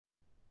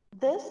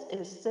This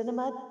is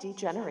Cinema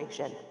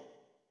Degeneration.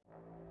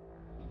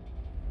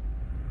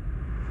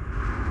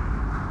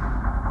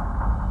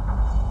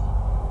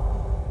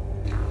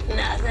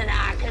 Nothing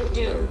I can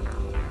do.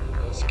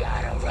 He's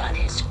gotta run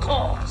his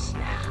course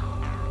now.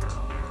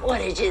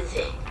 What did you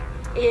think?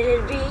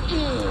 It'd be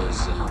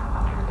easy.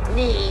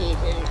 Neat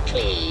and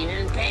clean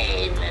and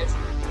painless.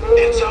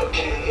 It's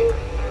okay.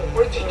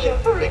 We're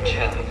together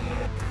again.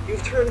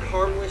 You've turned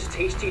harmless,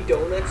 tasty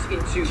donuts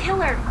into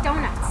killer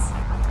donuts.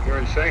 You're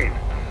insane.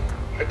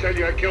 I tell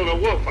you, I killed a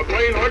wolf, a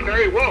plain,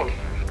 ordinary wolf.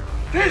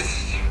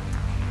 This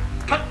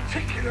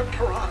particular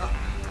piranha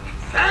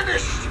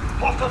vanished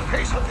off the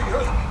face of the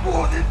earth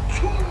more than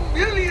 2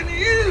 million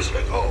years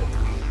ago.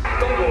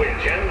 Don't go in,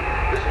 Jen.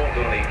 This won't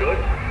do any good.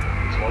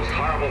 It's the most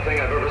horrible thing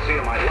I've ever seen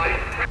in my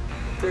life.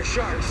 They're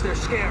sharks, they're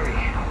scary.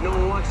 No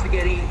one wants to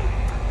get eaten.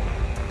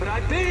 But I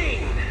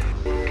bang!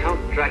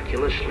 Count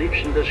Dracula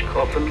sleeps in this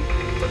coffin,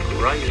 but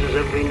rises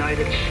every night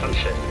at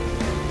sunset.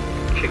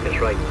 Chick is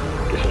right.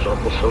 This is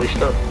awful silly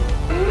stuff.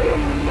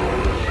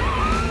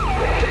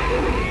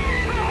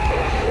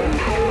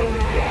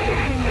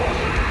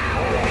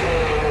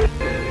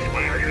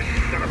 Swear, you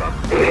son of a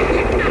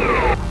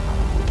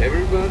bitch!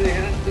 Everybody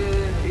has to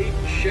eat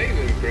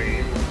shaving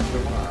cream once in a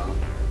while.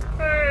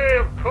 Hey,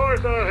 of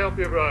course I'll help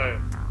you,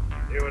 Brian.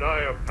 You and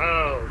I are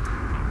pals.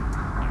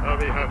 I'll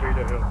be happy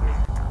to help you.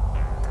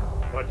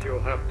 But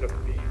you'll have to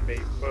feed me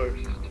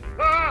first.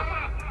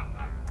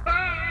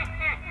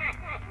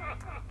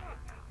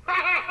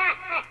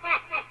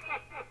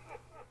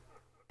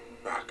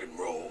 Rock and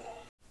roll.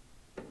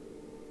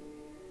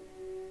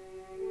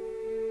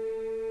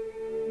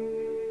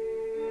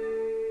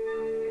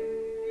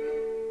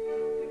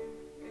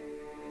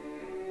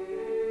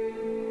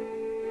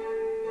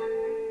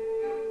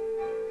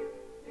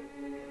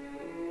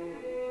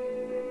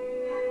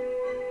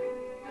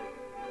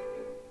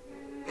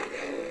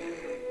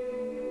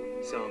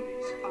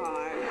 Zombies.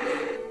 Are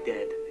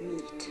Dead.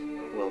 meat.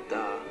 Well,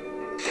 duh.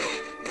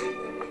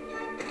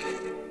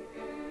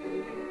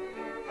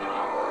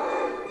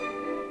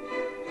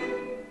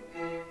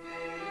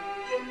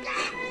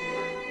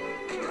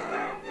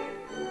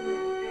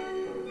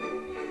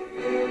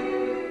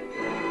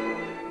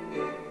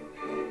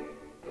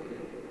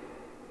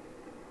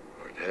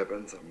 What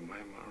happens on my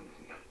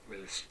mountain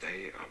will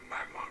stay on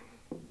my mountain.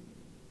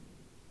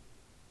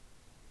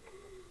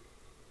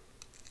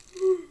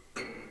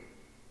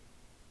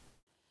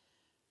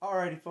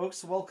 Alrighty,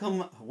 folks,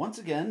 welcome once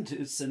again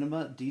to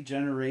Cinema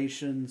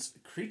Degeneration's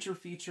Creature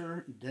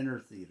Feature Dinner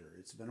Theater.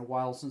 It's been a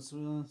while since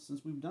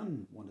we've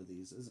done one of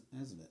these,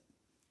 hasn't it?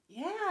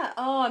 Yeah.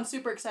 Oh, I'm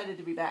super excited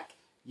to be back.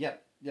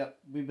 Yep.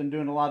 We've been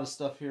doing a lot of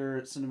stuff here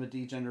at Cinema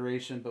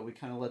Degeneration, but we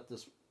kind of let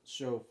this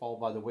show fall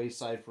by the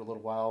wayside for a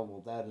little while.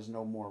 Well, that is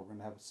no more. We're going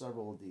to have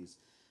several of these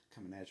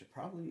coming at you.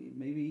 Probably,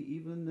 maybe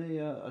even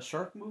a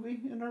shark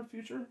movie in our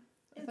future.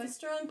 It's a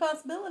strong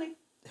possibility.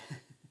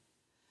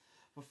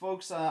 But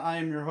folks, I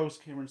am your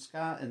host, Cameron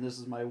Scott, and this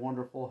is my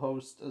wonderful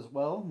host as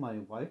well, my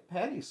wife,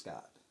 Patty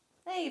Scott.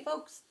 Hey,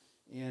 folks.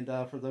 And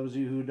for those of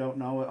you who don't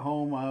know at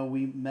home,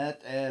 we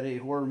met at a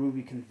horror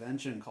movie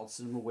convention called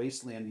Cinema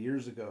Wasteland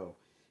years ago.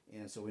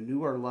 And so we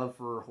knew our love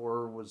for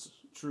horror was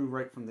true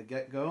right from the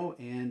get-go,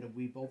 and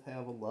we both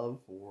have a love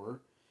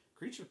for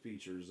creature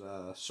features.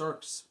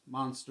 Sharks,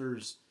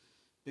 monsters,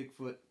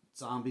 Bigfoot,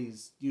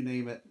 zombies, you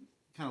name it.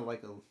 Kind of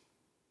like a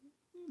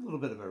little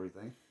bit of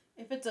everything.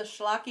 If it's a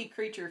schlocky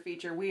creature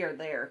feature, we are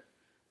there.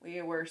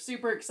 We were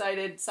super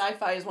excited.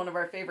 Sci-Fi is one of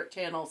our favorite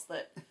channels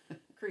that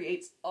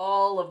creates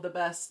all of the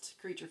best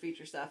creature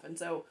feature stuff. And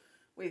so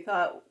we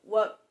thought,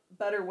 what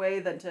better way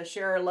than to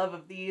share our love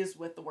of these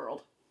with the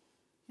world?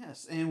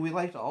 Yes, and we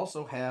like to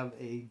also have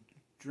a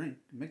drink,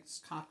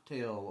 mixed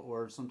cocktail,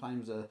 or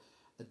sometimes a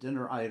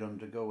dinner item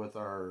to go with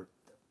our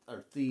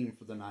theme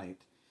for the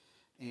night.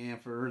 And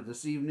for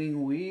this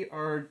evening, we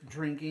are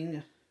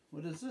drinking,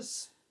 what is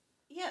this?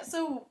 Yeah,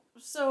 so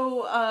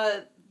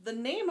the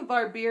name of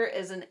our beer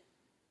is an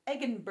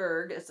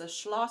Eggenberg. It's a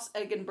Schloss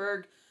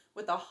Eggenberg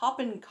with a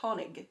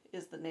Hoppenkönig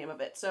is the name of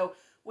it. So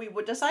we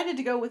decided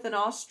to go with an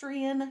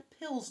Austrian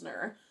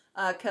Pilsner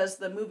because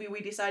the movie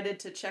we decided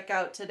to check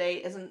out today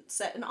isn't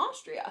set in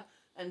Austria.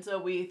 And so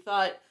we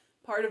thought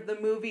part of the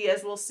movie,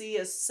 as we'll see,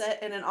 is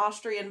set in an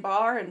Austrian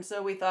bar. And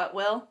so we thought,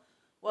 well,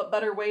 what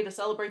better way to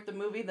celebrate the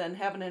movie than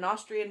having an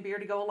Austrian beer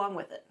to go along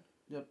with it?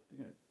 Yep.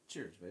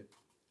 Cheers, babe.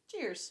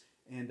 Cheers.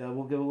 And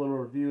we'll give a little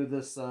review of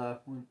this.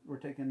 We're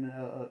taking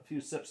a few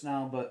sips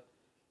now, but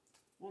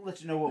we'll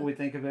let you know what we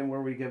think of it and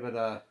where we give it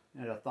a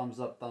thumbs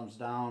up, thumbs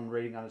down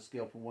rating on a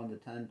scale from 1 to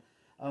 10.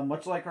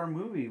 Much like our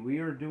movie, we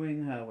are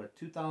doing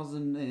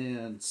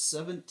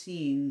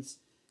 2017's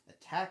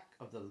Attack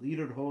of the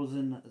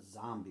Lederhosen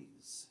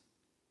Zombies.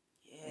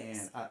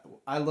 Yes. And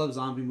I love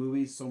zombie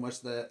movies so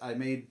much that I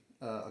made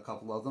a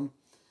couple of them.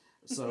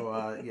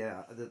 So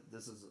yeah,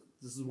 this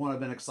is one I've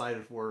been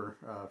excited for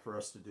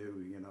us to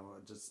do. You know,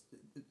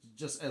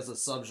 just as a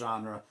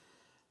subgenre,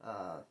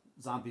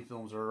 zombie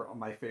films are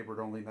my favorite,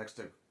 only next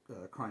to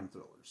crime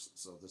thrillers.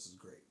 So this is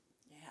great.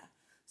 Yeah.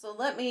 So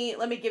let me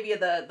give you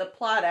the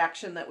plot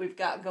action that we've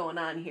got going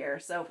on here.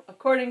 So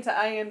according to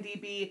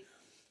IMDb, it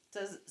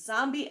says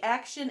zombie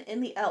action in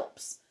the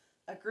Alps.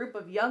 A group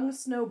of young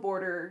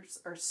snowboarders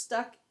are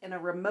stuck in a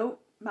remote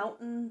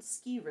mountain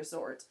ski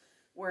resort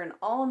where an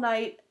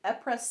all-night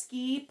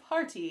après-ski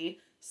party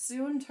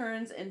soon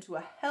turns into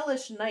a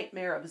hellish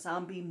nightmare of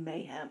zombie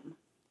mayhem.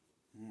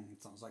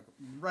 Sounds like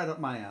right up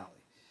my alley.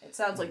 It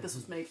sounds like this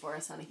was made for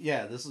us, honey.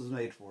 Yeah, this is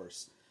made for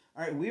us.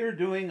 All right, we are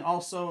doing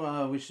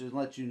also, we should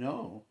let you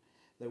know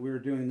that we are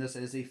doing this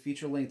as a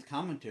feature-length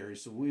commentary,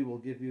 so we will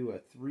give you a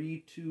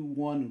 3, 2,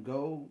 1,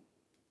 go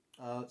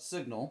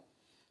signal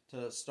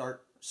to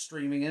start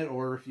streaming it,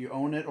 or if you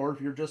own it, or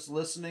if you're just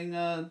listening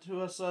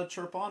to us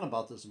chirp on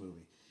about this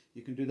movie.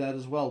 You can do that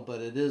as well,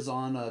 but it is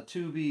on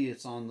Tubi,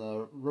 it's on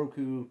the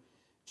Roku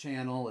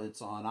channel,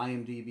 it's on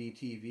IMDb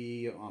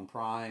TV, on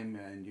Prime,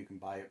 and you can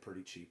buy it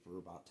pretty cheap for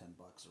about $10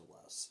 or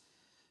less.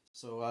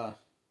 So,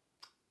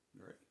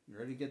 you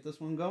ready to get this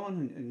one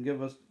going and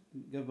give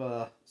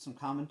some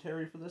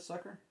commentary for this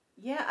sucker?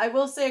 Yeah, I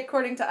will say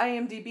according to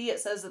IMDb, it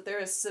says that there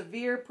is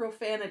severe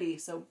profanity,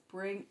 so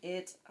bring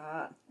it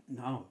on.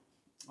 No.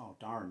 Oh,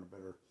 darn,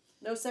 better.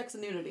 No sex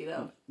and nudity,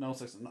 though. No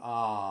sex and...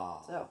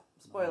 So,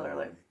 spoiler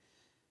alert.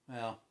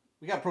 Well,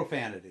 we got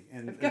profanity,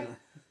 and it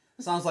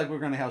sounds like we're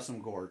going to have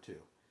some gore,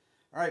 too.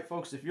 All right,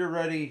 folks, if you're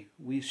ready,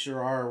 we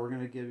sure are. We're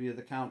going to give you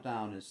the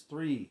countdown. It's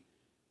 3,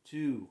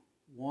 2,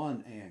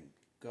 1, and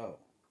go.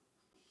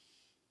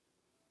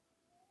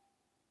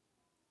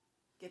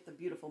 Get the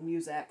beautiful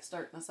music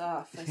starting us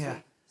off as we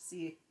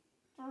see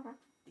the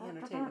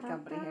entertainment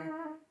company here.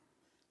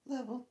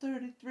 Level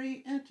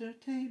 33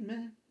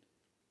 Entertainment.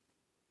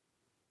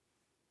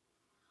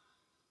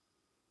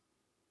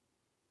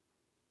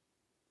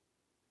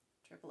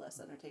 Triple S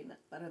Entertainment,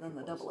 better than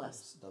the double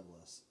S. Double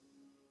S.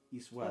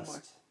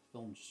 East-West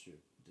Film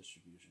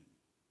Distribution.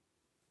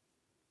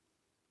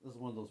 This is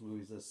one of those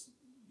movies that's,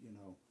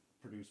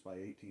 produced by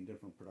 18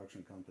 different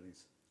production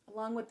companies.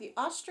 Along with the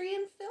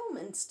Austrian Film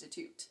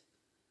Institute.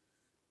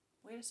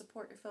 Way to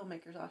support your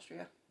filmmakers,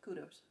 Austria.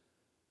 Kudos.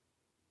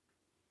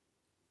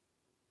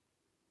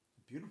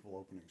 Beautiful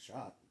opening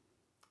shot.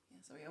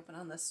 Yeah, so we open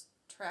on this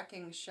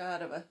tracking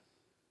shot of a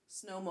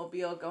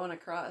snowmobile going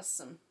across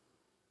some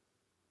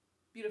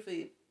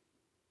beautifully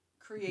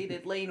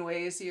created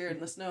laneways here in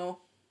the snow.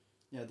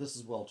 Yeah, this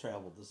is well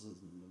traveled. This is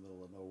in the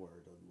middle of nowhere,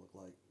 it doesn't look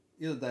like.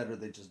 Either that or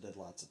they just did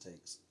lots of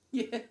takes.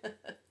 Yeah.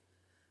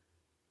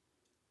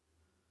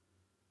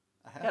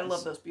 Gotta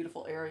love those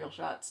beautiful aerial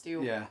shots,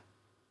 too. Yeah.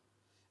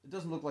 It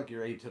doesn't look like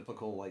your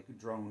atypical,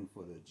 drone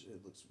footage.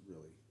 It looks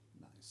really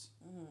nice.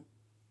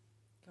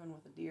 Going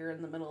with a deer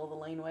in the middle of the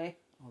laneway.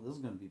 Oh, this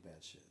is going to be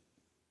bad shit.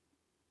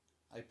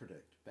 I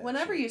predict bad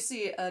Whenever shit. you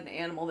see an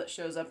animal that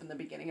shows up in the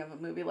beginning of a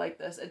movie like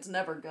this, it's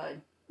never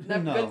good.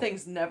 No. Good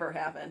things never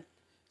happen.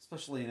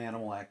 Especially an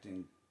animal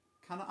acting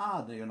kind of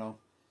odd, Because,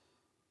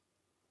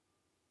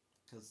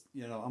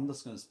 I'm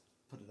just going to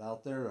put it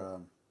out there.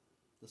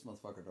 This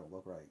motherfucker don't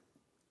look right.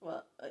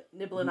 Well,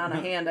 nibbling on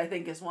a hand, I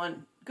think, is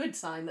one good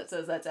sign that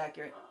says that's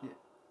accurate. Yeah.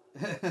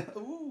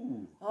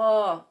 Ooh.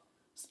 Oh,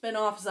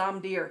 spin-off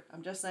Zomdeer.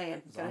 I'm just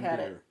saying. Could have had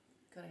Zomdeer. it.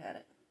 Could have had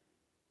it.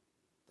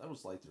 That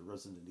was like the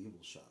Resident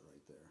Evil shot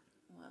right there.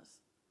 It was.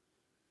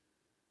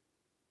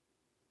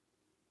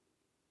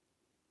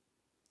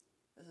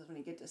 This is when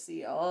you get to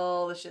see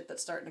all the shit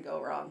that's starting to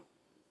go wrong.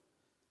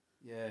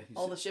 Yeah.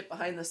 All the shit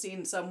behind the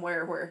scenes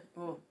somewhere where...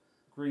 Oh.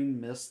 Green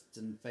mist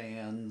and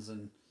fans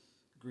and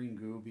green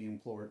goo being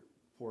poured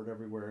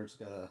everywhere. It's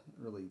got a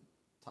really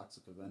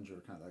Toxic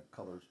Avenger kind of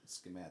color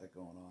schematic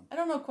going on. I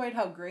don't know quite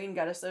how green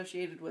got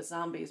associated with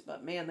zombies,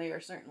 but man, they are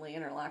certainly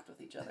interlocked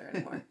with each other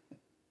anymore.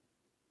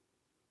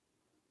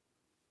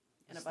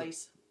 And of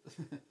ice.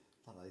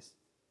 Not ice.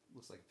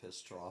 Looks like a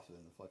piss trough in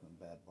a fucking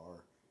bad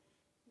bar.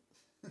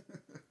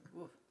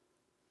 Oof.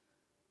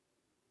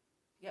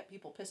 You got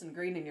people pissing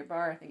green in your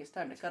bar, I think it's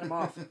time to cut them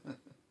off.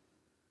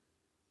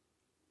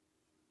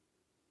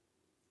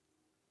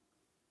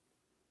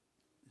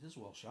 It is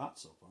well shot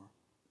so far.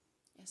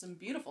 Yeah, some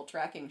beautiful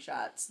tracking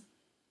shots.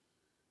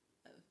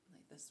 Like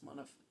this one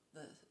of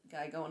the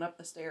guy going up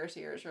the stairs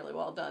here is really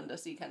well done to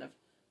see kind of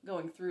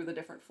going through the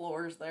different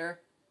floors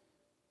there.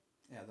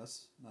 Yeah,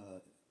 that's not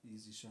an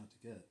easy shot to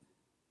get.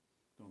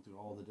 Going through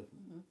all the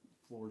different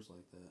floors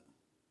like that.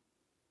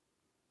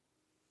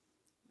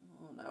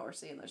 Oh, now we're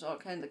seeing there's all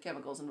kinds of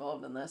chemicals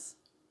involved in this.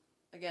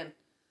 Again,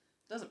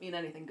 doesn't mean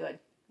anything good.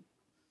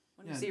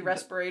 When you see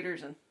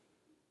respirators and...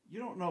 You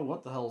don't know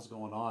what the hell's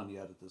going on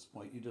yet at this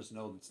point. You just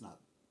know it's not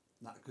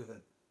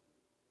good.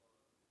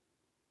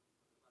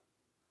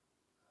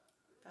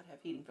 Gotta have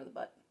heating for the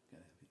butt.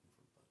 Gotta have heating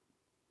for the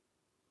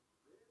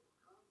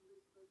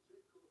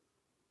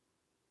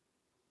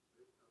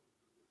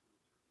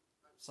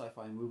butt.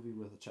 Sci-fi movie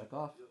with a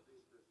Chekhov.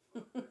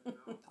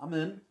 I'm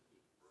in.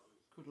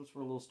 Kudos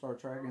for a little Star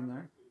Trek in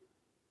there.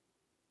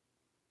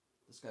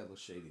 This guy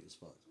looks shady as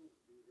fuck.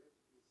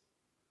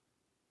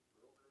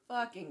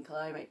 Fucking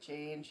climate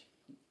change.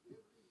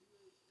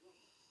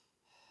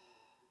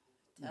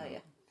 Tell ya.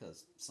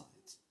 Because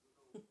science.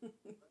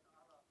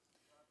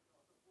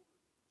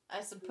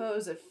 I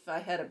suppose if I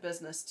had a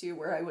business too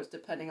where I was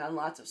depending on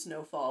lots of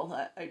snowfall,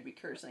 I'd be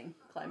cursing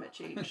climate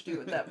change too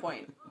at that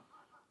point.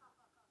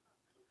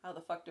 How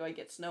the fuck do I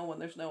get snow when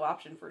there's no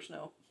option for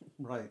snow?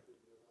 Right.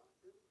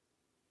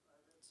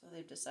 So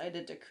they've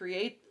decided to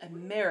create a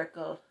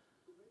miracle.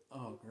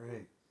 Oh,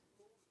 great.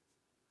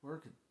 Where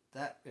could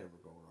that ever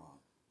go wrong?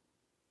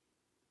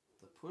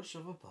 The push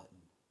of a button.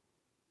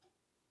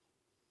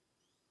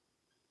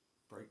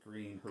 Bright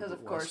green, Because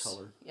Herbert of West course,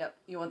 color. yep,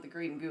 you want the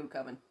green goo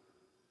coming.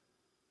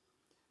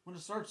 When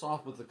it starts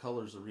off with the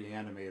colors of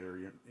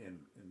Reanimator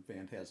and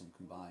Phantasm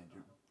combined,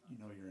 you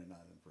know you're in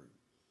for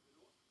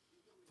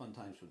fun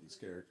times for these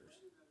characters.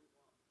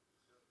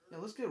 Yeah,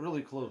 let's get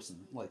really close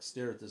and like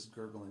stare at this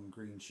gurgling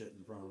green shit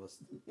in front of us.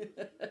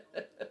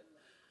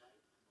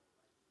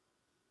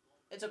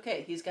 It's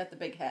okay, he's got the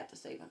big hat to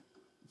save him.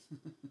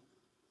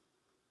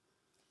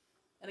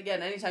 And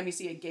again, anytime you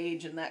see a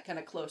gauge in that kind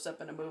of close up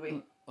in a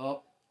movie.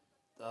 Up,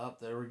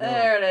 there we go.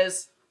 There it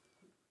is.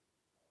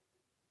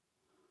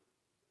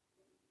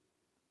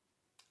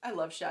 I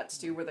love shots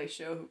too where they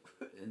show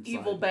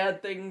evil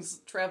bad things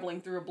traveling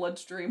through a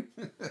bloodstream.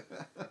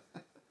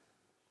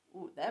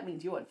 Ooh, that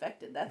means you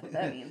infected. That's what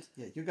that means.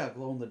 Yeah, you got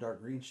glow in the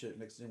dark green shit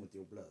mixed in with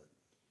your blood.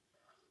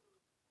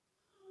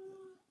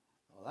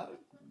 Well, that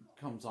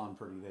comes on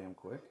pretty damn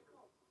quick.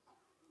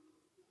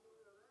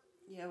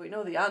 Yeah, we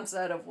know the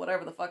onset of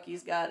whatever the fuck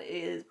he's got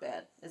is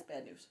bad. It's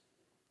bad news.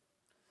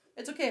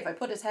 It's okay, if I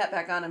put his hat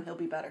back on him, he'll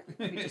be better.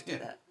 We just do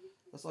that.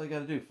 That's all you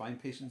gotta do.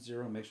 Find patient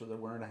zero and make sure they're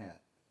wearing a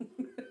hat.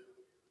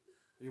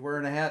 Are you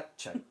wearing a hat?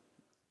 Check.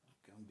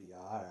 Gonna be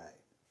alright.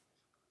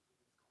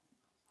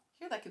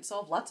 Here, that could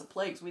solve lots of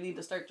plagues. We need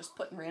to start just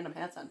putting random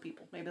hats on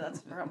people. Maybe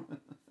that's the problem.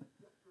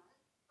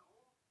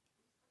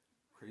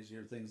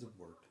 Crazier things have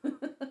worked.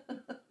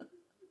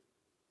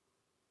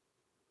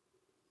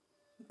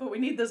 But we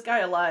need this guy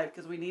alive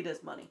because we need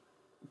his money.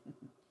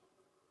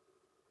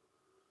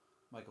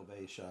 Michael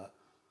Bay shot.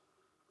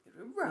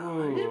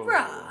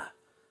 Rah!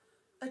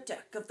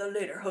 Attack of the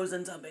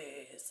Lederhosen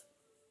zombies.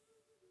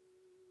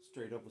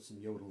 Straight up with some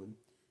yodeling.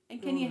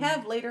 And can you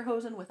have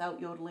Lederhosen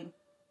without yodeling?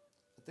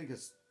 I think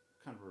it's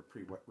kind of a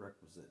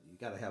prerequisite. You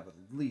gotta have it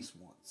at least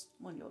once.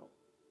 One yodel.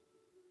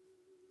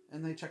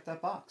 And they check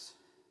that box.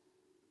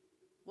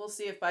 We'll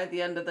see if by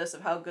the end of this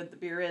of how good the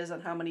beer is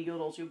and how many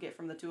yodels you get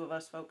from the two of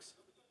us, folks.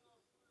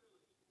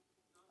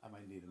 I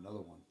might need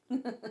another one.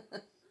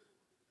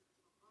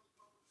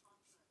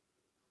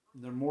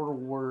 In the immortal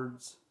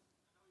words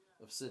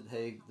of Sid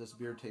Haig, this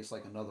beer tastes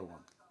like another one.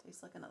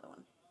 Tastes like another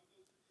one.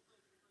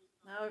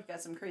 Now we've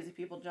got some crazy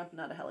people jumping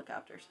out of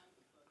helicopters.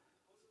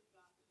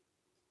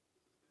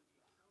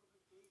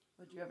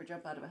 Would you ever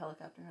jump out of a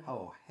helicopter?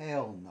 Oh,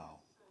 hell no.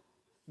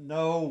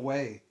 No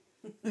way.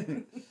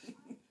 I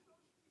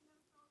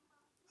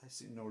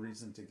see no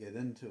reason to get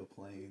into a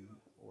plane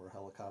or a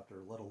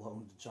helicopter, let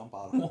alone to jump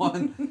out of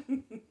one.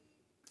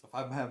 If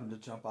I'm having to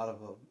jump out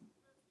of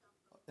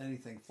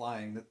anything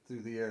flying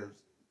through the air,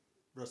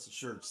 rest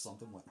assured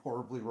something went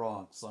horribly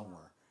wrong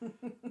somewhere.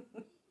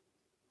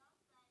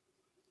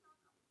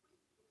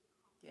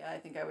 Yeah, I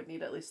think I would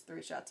need at least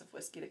 3 shots of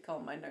whiskey to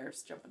calm my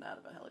nerves jumping out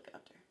of a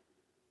helicopter.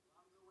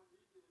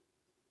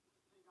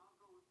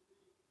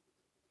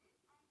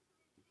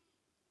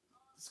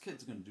 This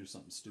kid's gonna do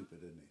something stupid,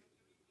 isn't he?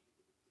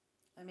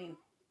 I mean,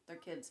 they're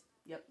kids.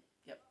 Yep.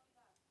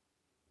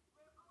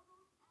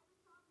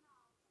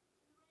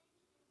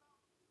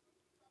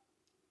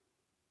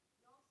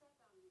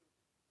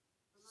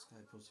 This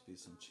guy's supposed to be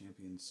some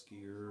champion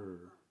skier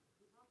or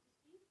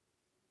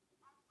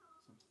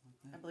something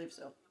like that. I believe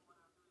so.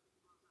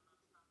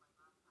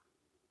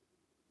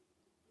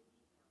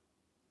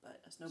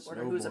 But a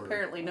snowboarder who's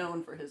apparently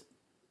known for his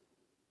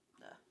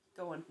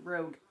going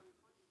rogue.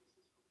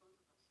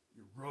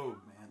 You're rogue,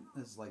 man.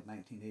 This is like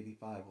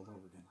 1985 all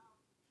over again.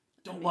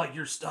 Don't like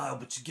your style,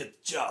 but you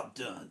get the job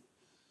done.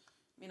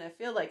 I mean, I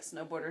feel like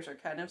snowboarders are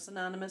kind of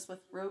synonymous with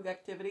rogue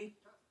activity.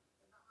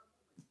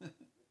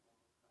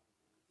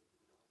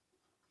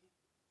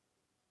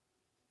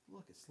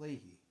 Look, it's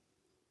Leahy.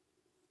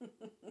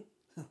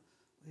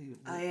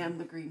 I am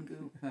the green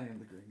goo. I am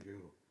the green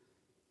goo.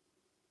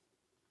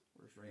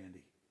 Where's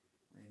Randy?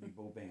 Randy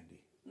Bobandy.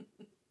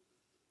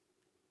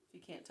 If you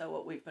can't tell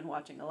what we've been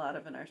watching a lot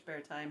of in our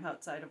spare time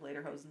outside of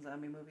Lederhosen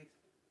zombie movies.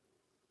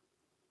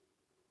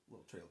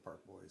 Little Trailer Park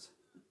Boys.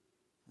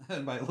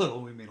 And by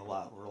little, we mean a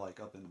lot. We're like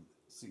up in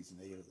season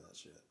 8 of that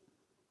shit.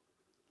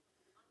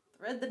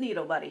 Thread the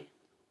needle, buddy.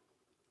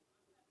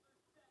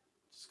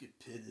 Just get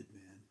pitted,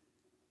 man.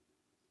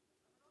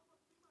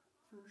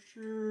 For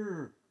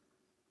sure.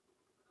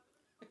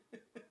 I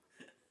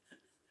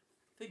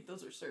think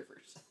those are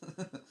surfers.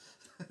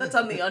 That's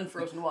on the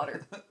unfrozen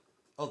water.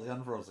 Oh, the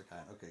unfrozen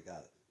kind. Okay, got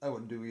it. I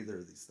wouldn't do either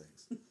of these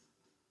things.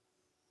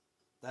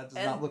 That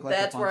does not look like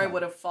that's a fun where I time.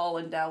 would have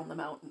fallen down the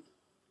mountain.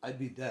 I'd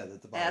be dead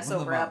at the bottom Ass of the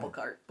over mountain. apple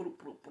cart. Bloop,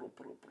 bloop, bloop,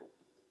 bloop, bloop.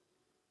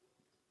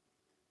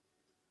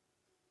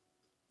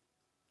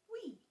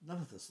 Whee!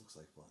 None of this looks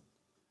like fun.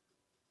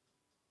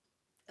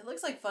 It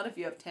looks like fun if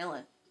you have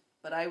talent,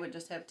 but I would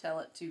just have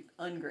talent to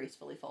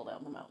ungracefully fall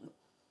down the mountain.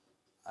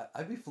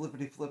 I'd be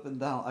flipping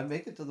down. I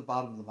make it to the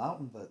bottom of the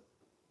mountain, but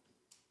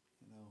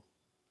you know,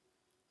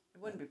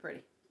 It wouldn't be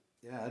pretty.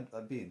 yeah,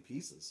 I'd be in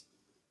pieces.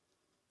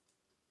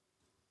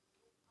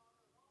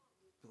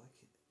 Be like,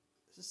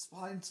 is this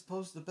spine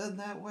supposed to bend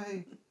that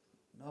way?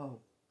 No.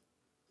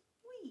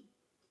 Whee!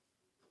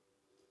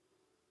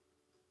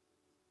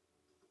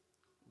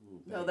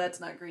 Ooh, No, bang. that's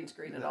not green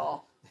screen at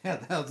all. Yeah,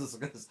 that was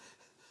just.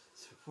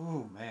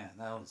 Ooh, man,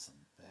 that was some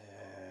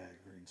bad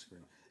green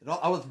screen.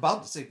 I was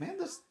about to say, man,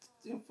 this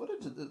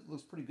footage it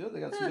looks pretty good. They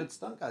got some good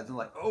stunt guys, and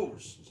like, oh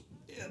shit,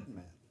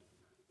 man.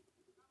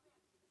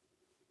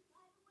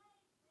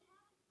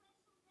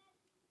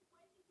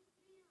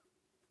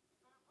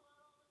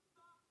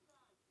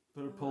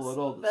 Better pull out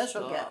all the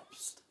Special stops.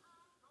 guest.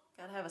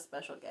 Gotta have a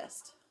special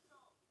guest.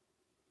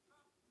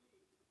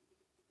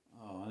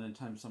 Oh, and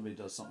anytime somebody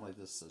does something like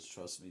this, says,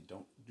 "Trust me,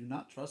 do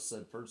not trust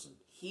said person."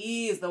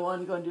 He's the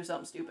one going to do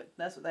something stupid.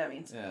 That's what that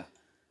means. Yeah.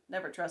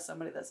 Never trust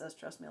somebody that says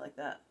trust me like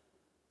that.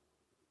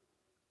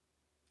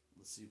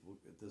 Let's see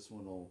if this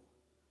one will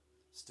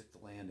stick the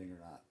landing or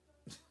not.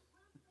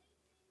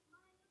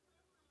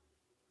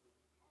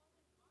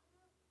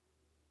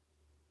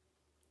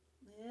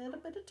 Little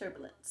bit of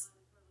turbulence.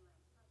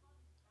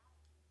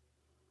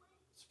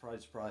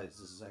 Surprise, surprise!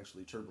 This is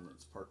actually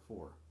Turbulence Part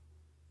 4.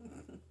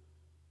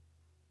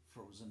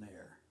 Frozen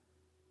air.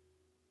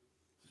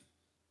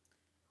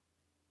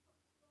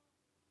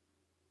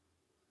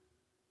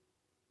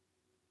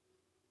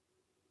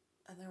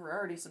 And there were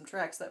already some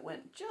tracks that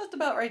went just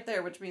about right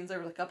there, which means there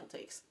was a couple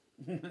takes.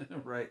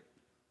 Right.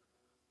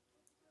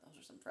 Those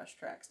are some fresh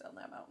tracks down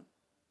that mountain.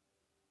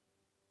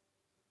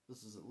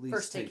 This is at least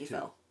First take you 2.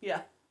 fell.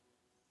 Yeah.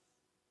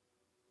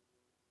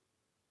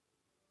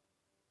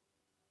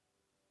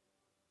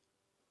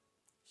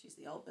 She's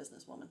the old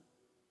businesswoman.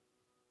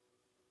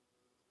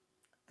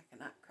 I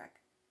cannot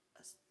crack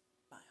a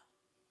smile.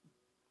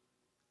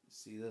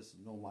 See this?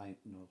 No line,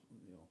 no,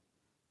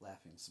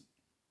 laughing some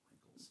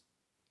wrinkles.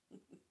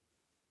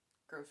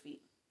 Crow's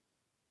feet.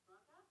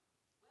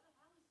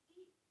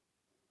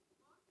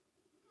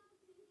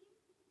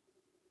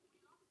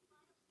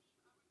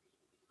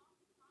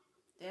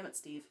 Damn it,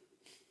 Steve.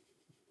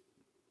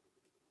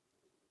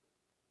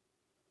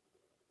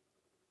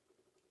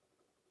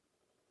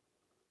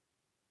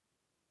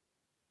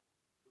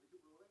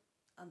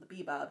 On the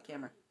Bebob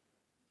camera.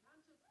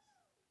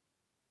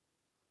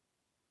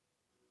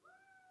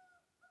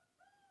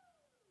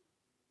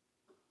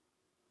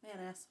 Man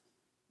ass.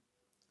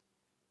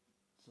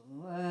 So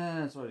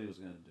that's what he was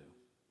gonna do.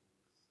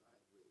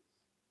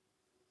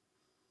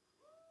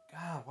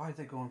 God, why are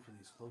they going for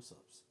these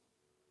close-ups?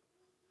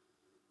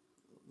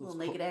 Little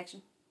naked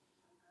action.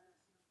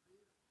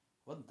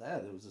 Wasn't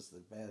that? It was just the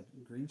bad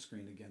green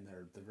screen again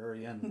there at the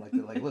very end. Like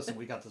they're like, listen,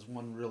 we got this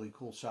one really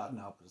cool shot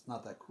now, but it's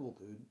not that cool,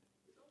 dude.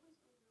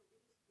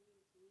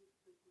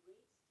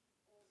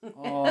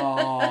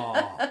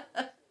 Oh,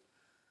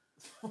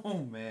 oh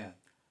man.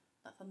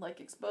 Nothing like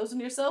exposing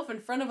yourself in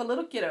front of a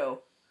little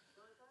kiddo.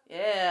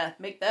 Yeah,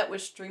 make that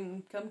wish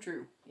dream come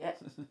true. Yeah.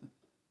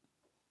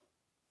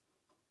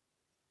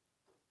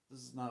 This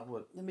is not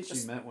what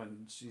she meant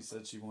when she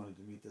said she wanted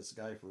to meet this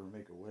guy for a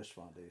Make-A-Wish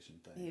Foundation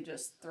thing. You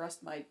just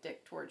thrust my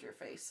dick towards your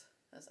face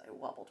as I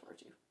wobble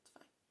towards you. It's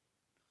fine.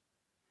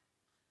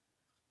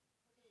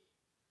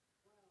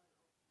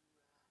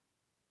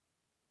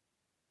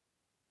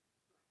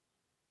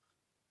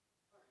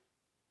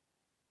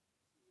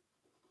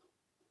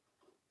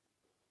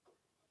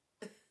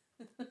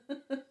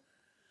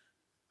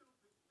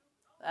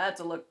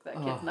 That's a look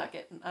that kid's not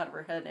getting out of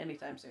her head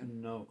anytime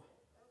soon. No.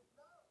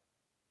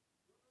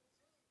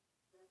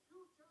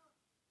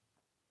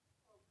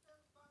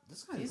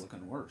 This guy's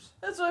looking worse.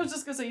 That's what I was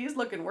just going to say. He's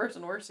looking worse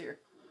and worse here.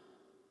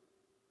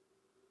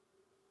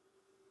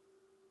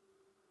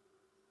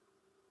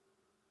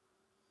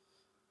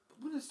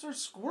 But when it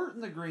starts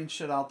squirting the green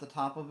shit out the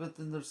top of it,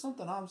 then there's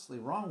something obviously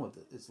wrong with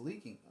it. It's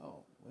leaking.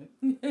 Oh,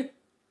 wait.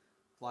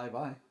 Fly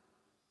by.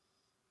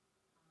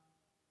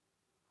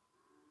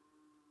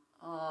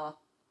 Aw.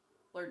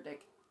 Blurred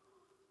dick.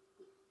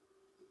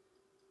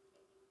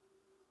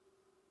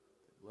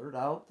 Blurred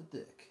out the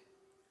dick.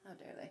 How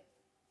dare they?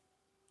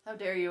 How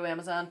dare you,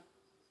 Amazon?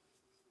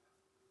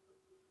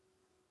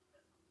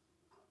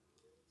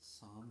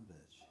 Son of a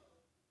bitch.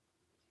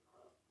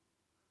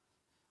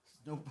 Is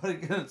nobody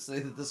gonna say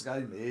that this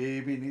guy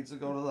maybe needs to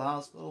go to the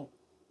hospital?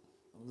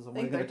 Is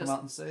somebody gonna come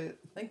out and say it?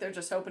 I think they're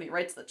just hoping he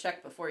writes the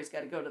check before he's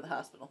got to go to the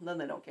hospital. And then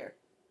they don't care.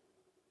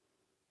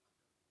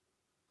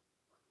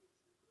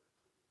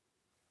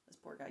 This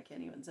poor guy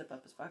can't even zip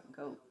up his fucking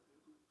coat.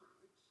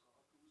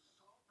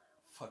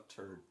 Fuck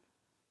turd.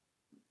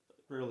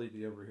 Rarely do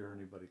you ever hear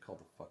anybody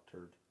called a fuck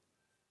turd.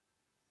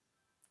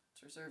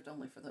 It's reserved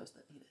only for those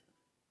that need it.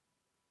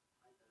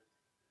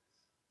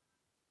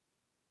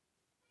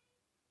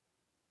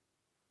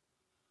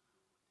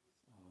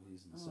 Oh,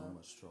 he's in so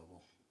much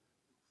trouble.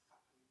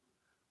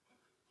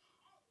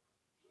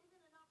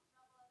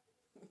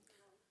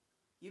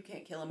 You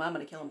can't kill him. I'm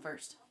going to kill him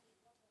first.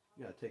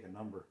 You gotta take a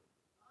number.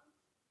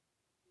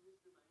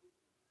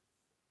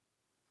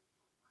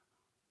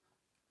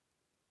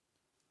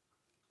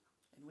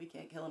 We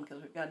can't kill him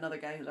because we've got another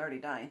guy who's already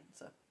dying.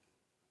 So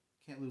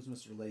Can't lose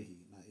Mr.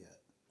 Leahy, not yet.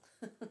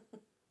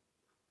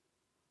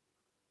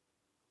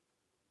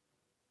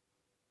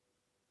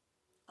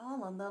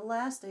 all on the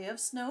last day of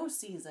snow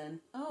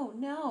season. Oh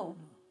no.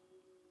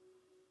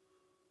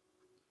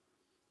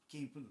 He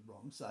came from the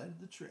wrong side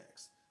of the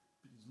tracks,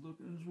 but he's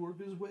looking to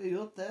work his way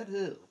up that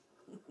hill.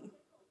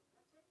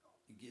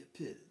 You get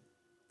pitted.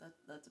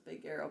 That's a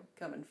big arrow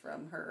coming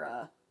from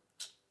her,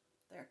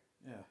 there.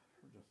 Yeah. At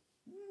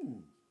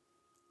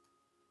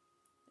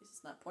least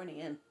it's not pointing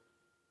in.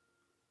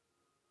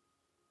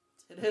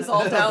 It is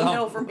all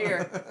downhill from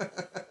here.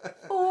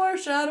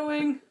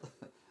 Foreshadowing.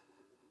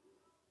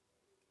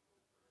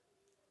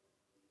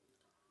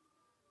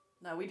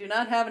 Now, we do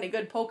not have any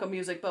good polka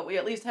music, but we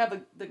at least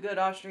have the good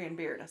Austrian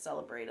beer to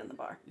celebrate in the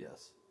bar.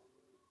 Yes.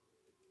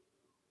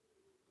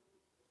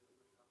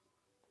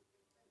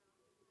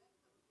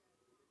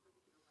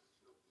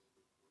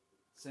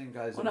 Same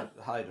guy's gonna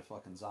hide a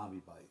fucking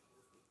zombie bite.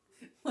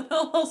 When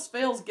all else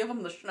fails, give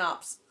them the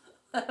schnapps.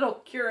 That'll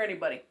cure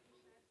anybody.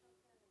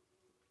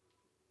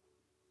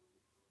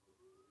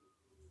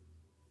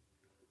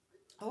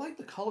 I like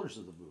the colors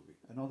of the movie.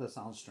 I know that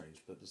sounds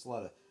strange, but there's a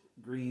lot of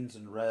greens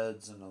and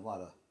reds and a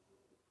lot of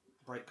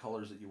bright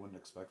colors that you wouldn't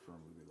expect for a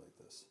movie like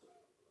this.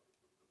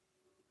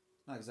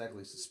 Not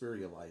exactly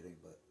Suspiria lighting,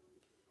 but...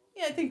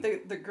 Yeah, I think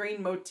the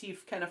green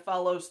motif kind of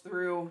follows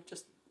through,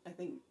 just, I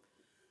think,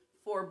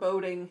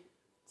 foreboding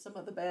some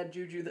of the bad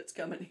juju that's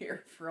coming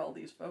here for all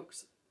these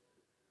folks.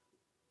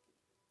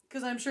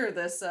 Because I'm sure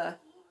this,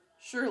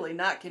 surely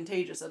not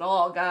contagious at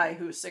all guy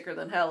who's sicker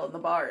than hell in the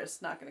bar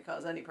is not going to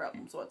cause any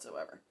problems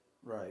whatsoever.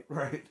 Right,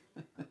 right.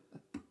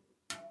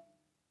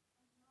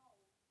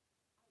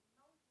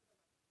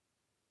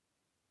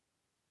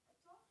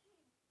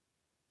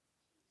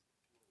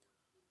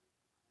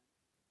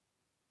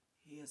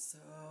 He is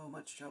so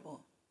much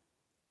trouble.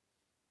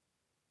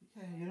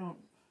 Yeah, you don't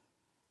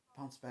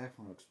bounce back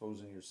from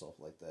exposing yourself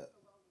like that.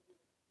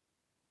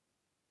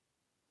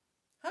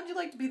 How'd you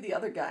like to be the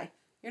other guy?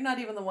 You're not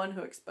even the one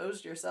who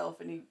exposed yourself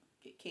and you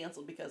get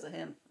canceled because of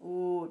him.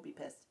 Ooh, I'd be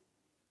pissed.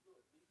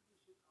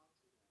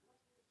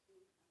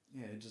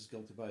 Yeah, just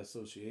guilty by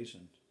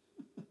association.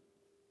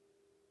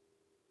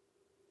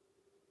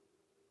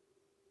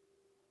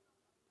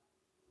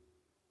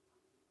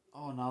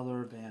 Oh, now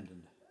they're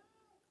abandoned.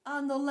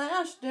 On the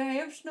last day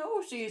of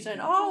snow season.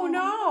 Oh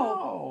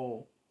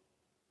no!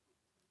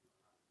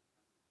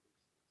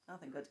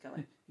 Nothing good's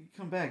coming. You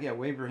come back, yeah.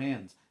 Wave your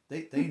hands.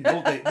 They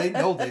know they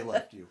know they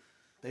left you.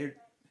 They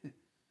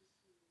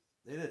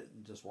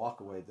didn't just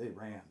walk away. They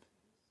ran.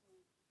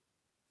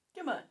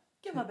 Come on,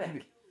 get my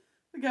back.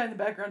 The guy in the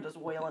background is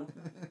wailing,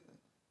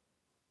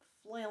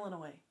 flailing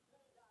away.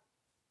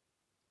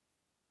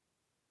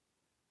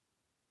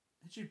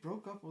 And she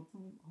broke up with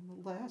him on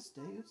the last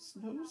day of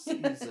snow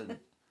season.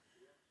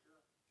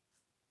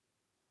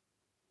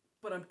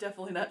 But I'm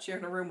definitely not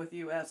sharing a room with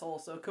you, asshole.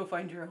 So go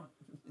find your own.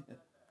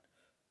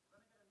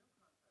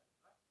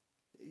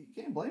 You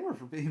can't blame her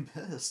for being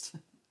pissed.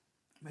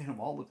 Made them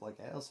all look like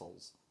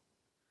assholes.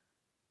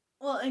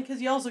 Well, and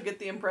because you also get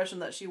the impression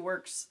that she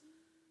works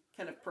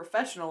kind of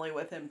professionally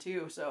with him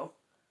too. So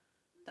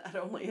not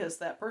only is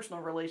that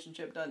personal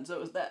relationship done,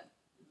 so is that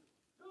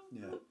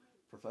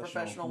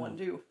professional one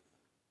too.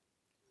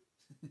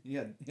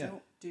 Yeah.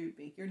 Don't dude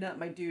me. You're not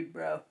my dude,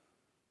 bro.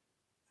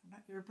 I'm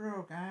not your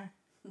bro, guy.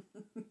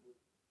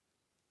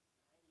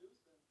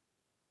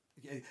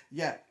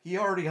 Yeah, he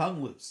already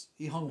hung loose.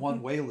 He hung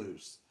one way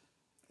loose.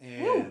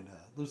 And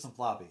loose and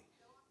floppy.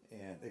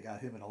 And it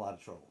got him in a lot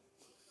of trouble.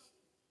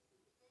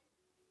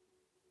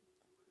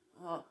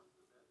 Oh.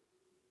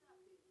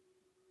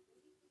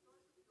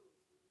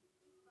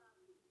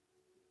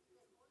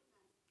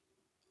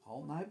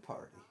 All night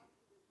party.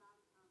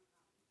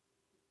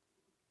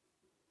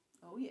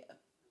 Oh, yeah.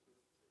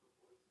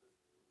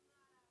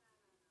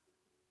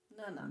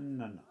 No.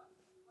 No.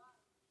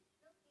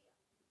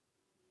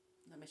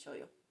 Let me show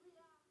you.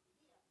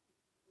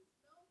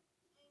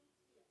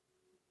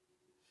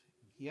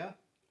 Here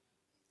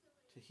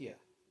to here.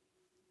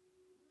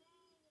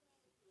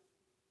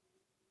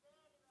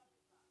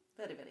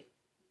 Very, very.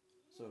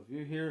 So if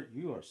you're here,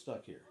 you are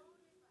stuck here.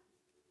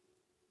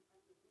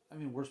 I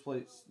mean, worst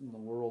place in the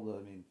world,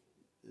 I mean,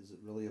 is it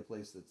really a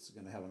place that's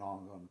going to have an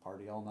ongoing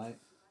party all night?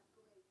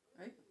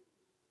 Right?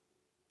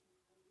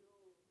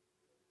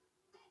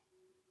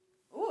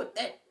 Ooh,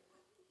 that.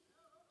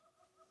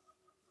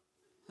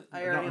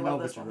 I already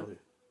love this one. Really...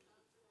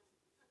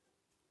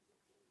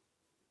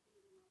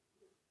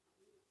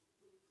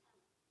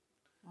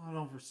 I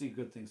don't foresee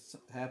good things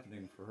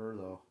happening for her,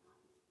 though.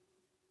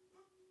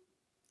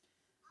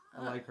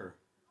 I like her.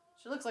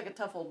 She looks like a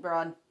tough old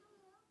broad.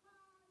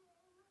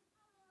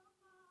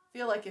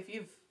 Feel like if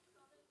you've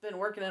been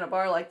working in a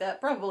bar like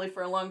that, probably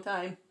for a long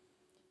time,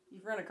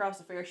 you've run across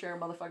a fair share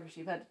of motherfuckers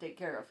you've had to take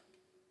care of.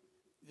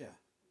 Yeah.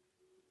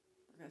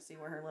 We're going to see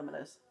where her limit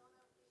is.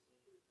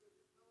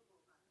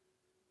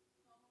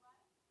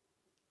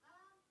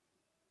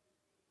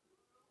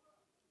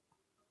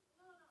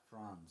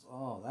 Franz.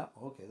 Oh, that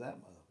motherfucker.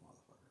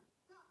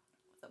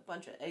 The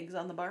bunch of eggs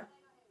on the bar.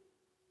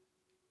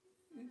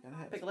 You gotta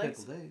have Pickled eggs?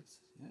 pickled eggs.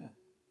 Yeah.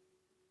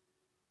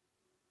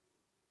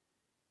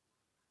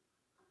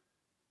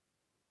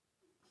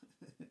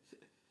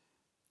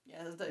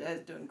 Yeah, this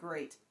guy's doing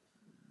great.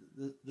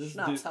 This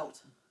Schnapps dude-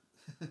 helped.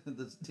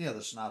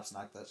 the schnapps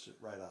knocked that shit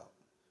right out.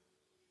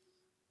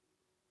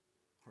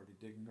 Already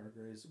digging our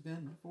graves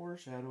again,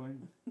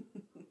 foreshadowing.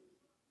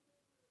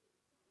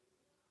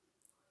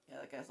 Yeah,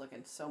 that guy's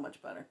looking so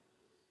much better.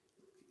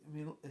 I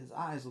mean, his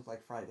eyes look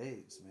like fried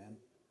eggs, man.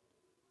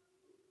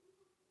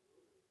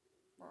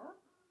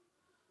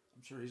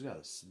 I'm sure he's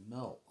got to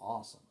smell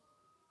awesome.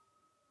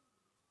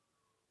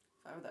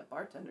 If I were that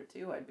bartender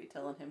too, I'd be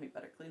telling him he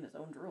better clean his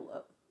own drool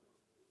up.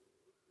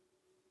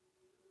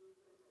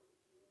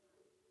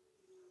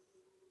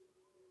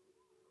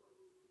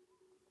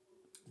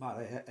 Might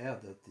I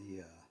add that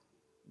the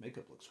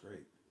makeup looks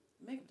great.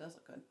 Makeup does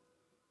look good.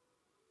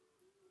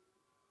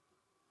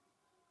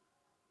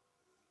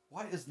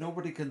 Why is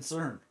nobody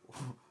concerned?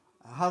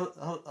 How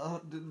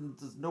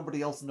does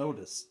nobody else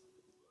notice?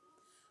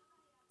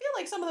 I feel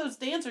like some of those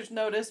dancers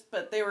noticed,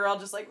 but they were all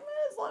just like,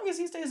 as long as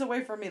he stays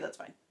away from me, that's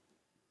fine.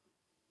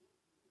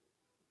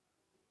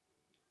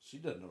 She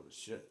doesn't notice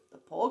shit. The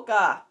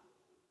polka.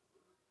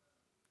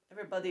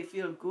 Everybody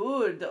feel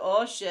good.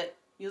 Oh shit.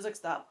 Music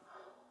stop.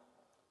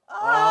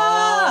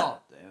 Ah!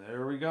 Oh, damn,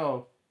 there we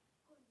go.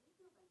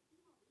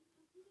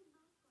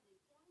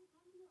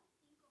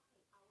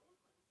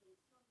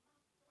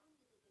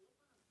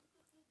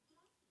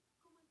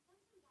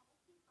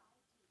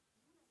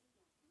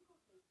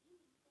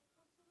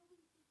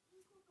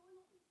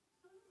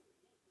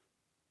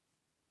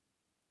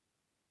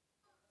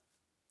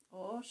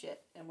 Oh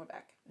shit. And we're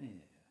back. Yeah.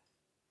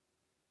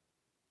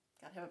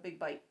 Gotta have a big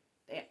bite.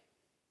 Damn.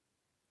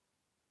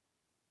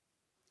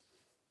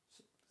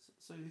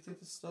 So you think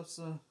this stuff's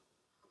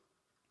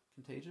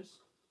contagious?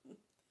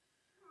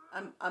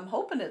 I'm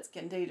hoping it's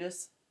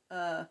contagious.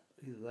 Either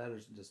that or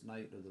it's just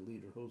Night or the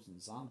leader hosing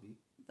zombie.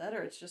 That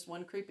or it's just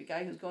one creepy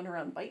guy who's going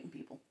around biting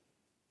people.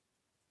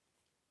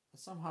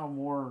 That's somehow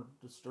more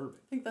disturbing.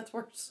 I think that's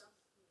worse.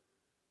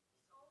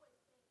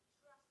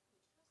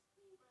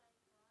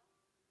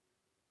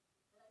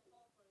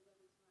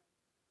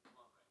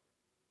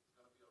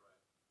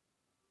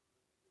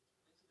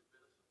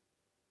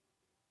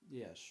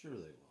 Yeah, sure they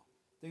will.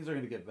 Things are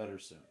going to get better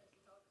soon.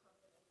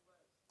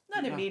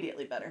 Not Yeah.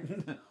 immediately better.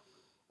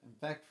 In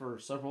fact, for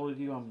several of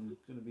you, I'm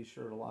going to be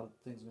sure a lot of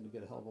things are going to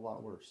get a hell of a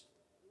lot worse.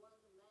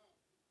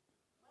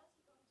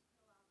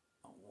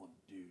 I want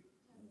a dude.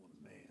 I want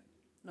a man.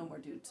 No more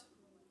dudes.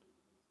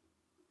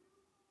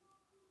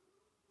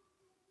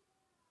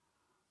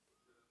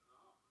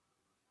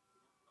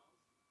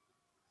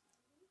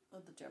 Oh,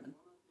 the German.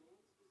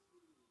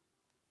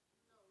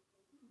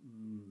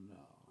 No,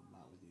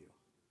 not with you.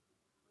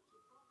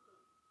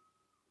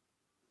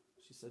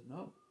 She said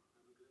no.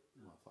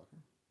 Motherfucker.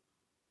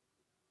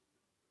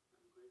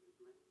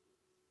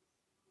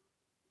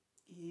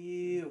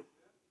 Ew.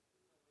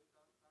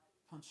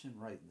 Punch him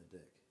right in the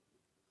dick.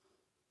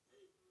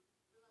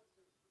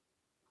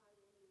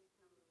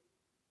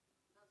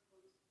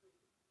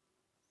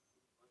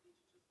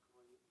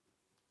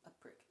 A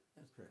prick.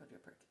 Yes, prick. called you a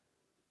prick.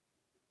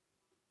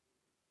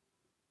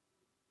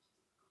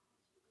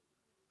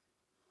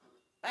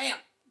 Bam!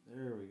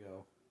 There we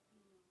go.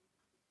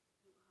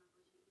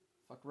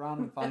 Fuck around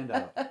and find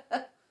out.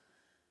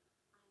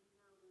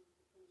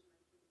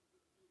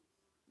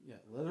 Yeah,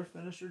 let her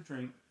finish her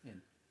drink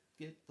and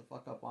get the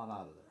fuck up on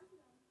out of there.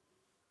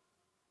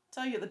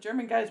 Tell you, the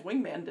German guy's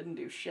wingman didn't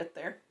do shit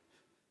there.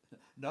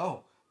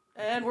 No.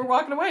 And we're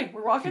walking away.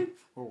 We're walking.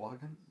 We're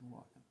walking. We're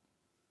walking.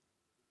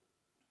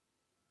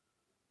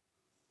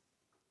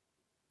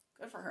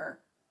 Good for her.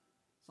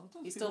 Sometimes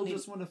He people still needs-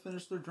 just want to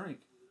finish their drink.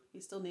 He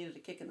still needed a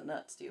kick in the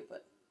nuts, too,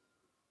 but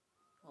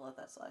we'll let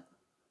that slide.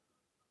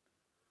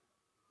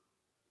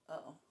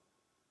 Uh-oh.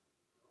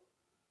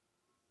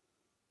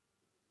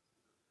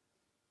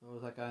 What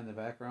was that guy in the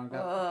background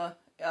got?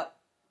 Yep.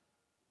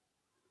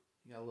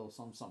 You got a little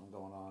something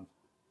going on.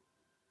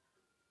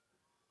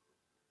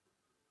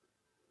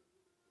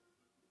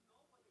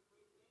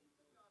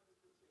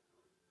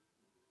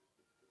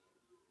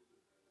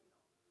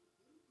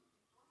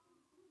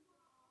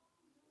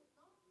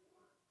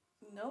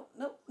 Nope,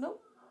 nope,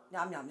 nope.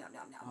 Nom, nom, nom,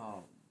 nom, nom.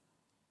 Oh,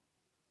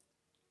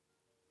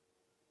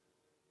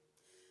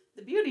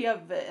 The beauty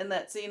of it in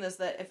that scene is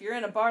that if you're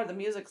in a bar, the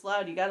music's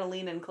loud, you gotta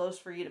lean in close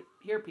for you to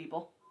hear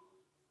people.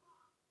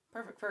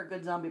 Perfect for a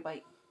good zombie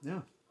bite. yeah.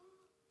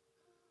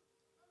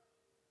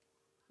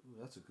 Ooh,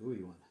 that's a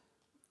gooey one.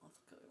 That's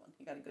a good one.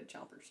 You got a good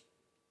chompers.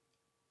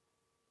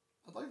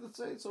 I'd like to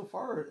say so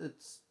far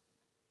it's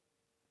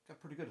got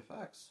pretty good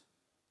effects.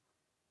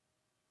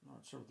 I'm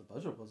not sure what the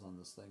budget was on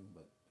this thing,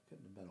 but it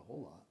couldn't have been a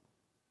whole lot.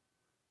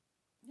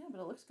 Yeah,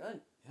 but it looks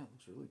good. Yeah, it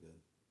looks really good.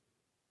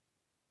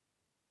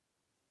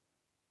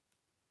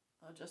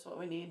 Oh, just what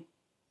we need.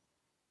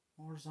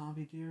 More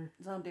zombie deer.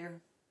 Zombie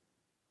deer.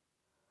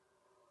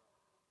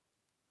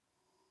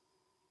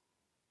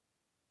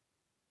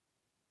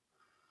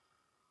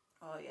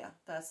 Oh yeah,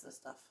 that's the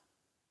stuff.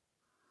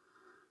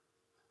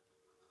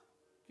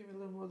 Give me a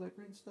little more of that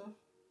green stuff.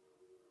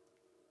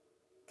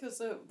 Because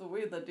the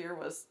way the deer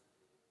was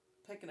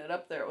picking it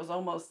up there, it was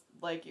almost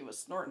like he was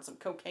snorting some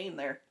cocaine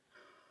there.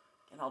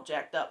 And all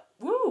jacked up.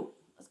 Woo!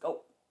 Let's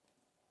go.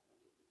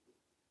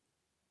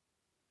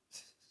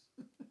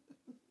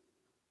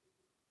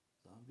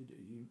 Zombie deer,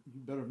 you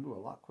better move a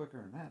lot quicker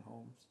than that,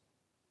 Holmes.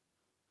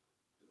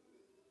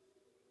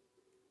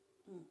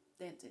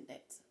 Dancing,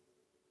 dance.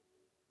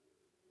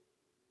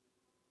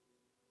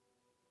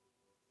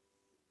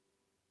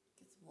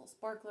 Get some little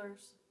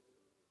sparklers.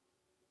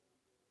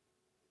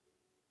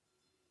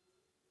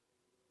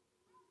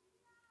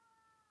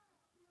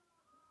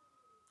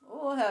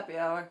 Oh, happy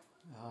hour.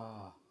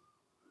 Ah.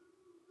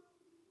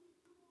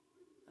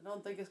 I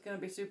don't think it's going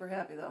to be super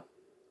happy, though.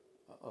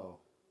 Uh-oh.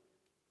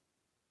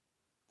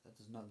 That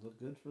does not look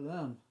good for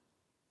them.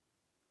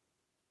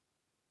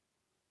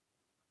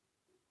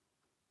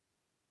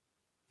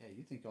 Yeah,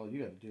 you think all you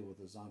got to deal with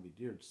is zombie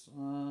deer.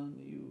 Son,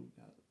 you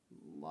got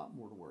a lot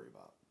more to worry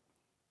about.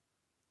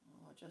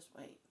 Oh, just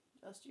wait.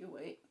 Just you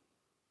wait.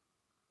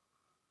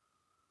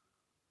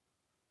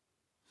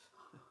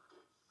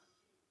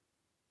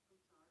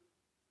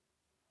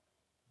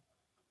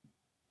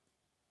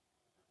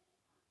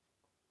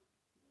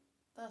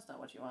 That's not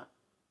what you want.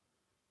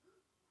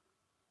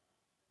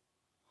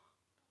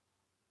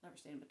 Never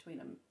stand between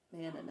a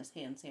man and his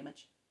hand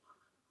sandwich.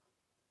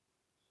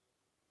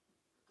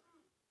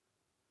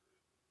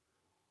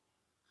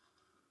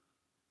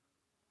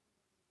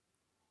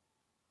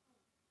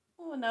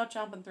 Oh, and now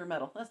chomping through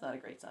metal. That's not a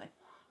great sign.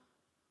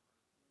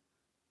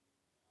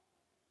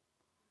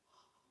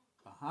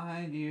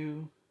 Behind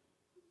you.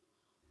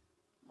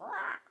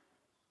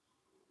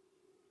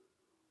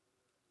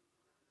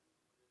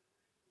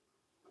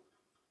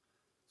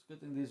 It's a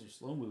good thing these are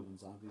slow-moving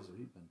zombies, or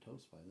he'd been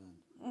toast by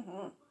then.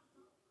 Mm-hmm.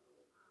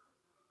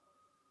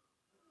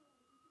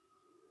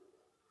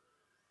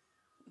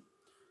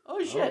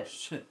 Oh, shit. Oh,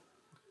 shit.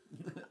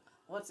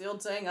 What's the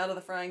old saying? Out of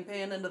the frying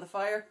pan into the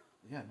fire?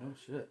 Yeah, no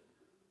shit.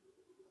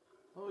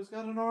 Oh, he's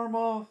got an arm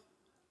off.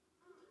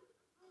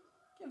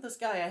 Give this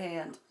guy a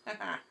hand. Would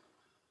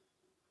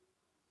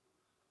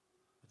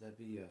that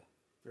be a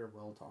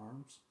farewell to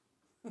arms?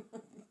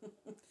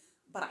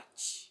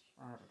 Brach.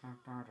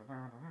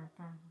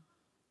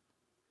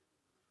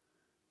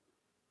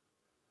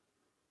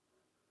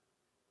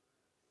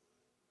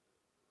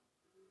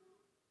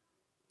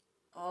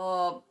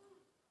 Oh,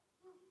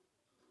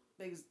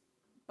 big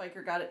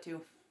biker got it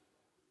too.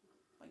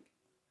 Like,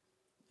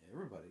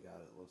 Everybody got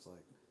it, looks like.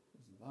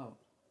 It's about.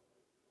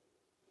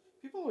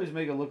 People always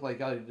make it look like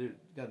all you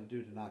got to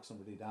do to knock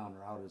somebody down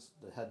or out is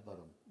the headbutt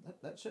them.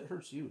 That shit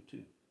hurts you,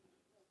 too.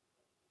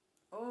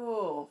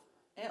 oh,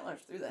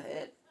 antlers through the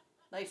head.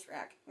 Nice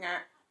rack.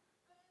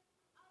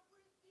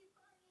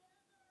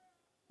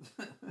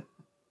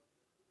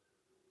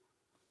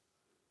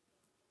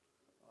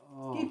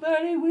 Oh. Ski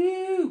party,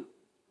 woo!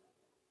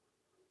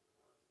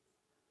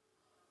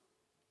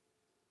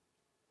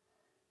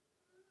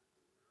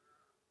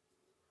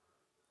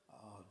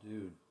 Oh,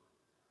 dude.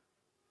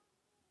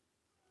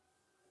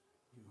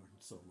 You are in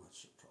so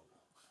much trouble.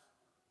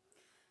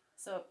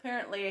 So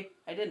apparently,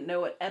 I didn't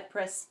know what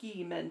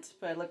après-ski meant,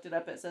 but I looked it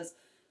up. It says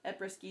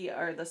après-ski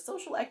are the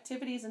social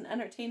activities and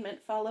entertainment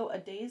follow a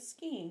day's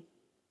skiing.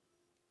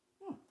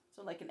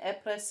 So like an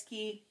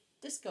après-ski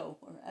disco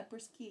or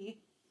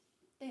après-ski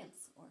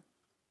dance, or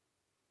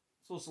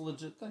So it's a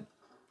legit thing.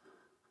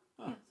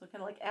 Huh. yeah, so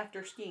kind of like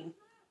after skiing.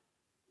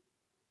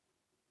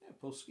 Yeah,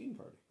 post-skiing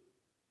party.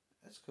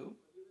 That's cool.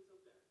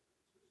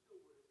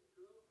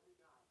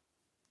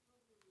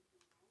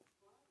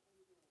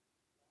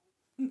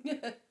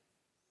 Yeah.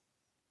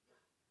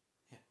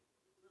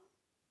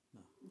 No.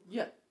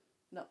 Yeah.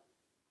 No.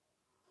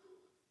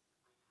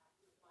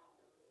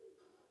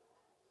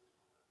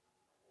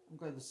 I'm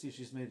glad to see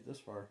she's made it this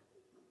far.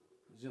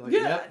 You're like, Yeah.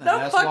 yep, and No,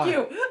 that's fuck why.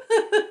 you.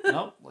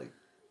 Nope, like,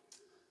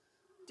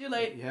 Too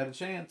late. you had a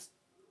chance.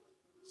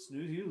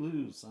 Snooze, you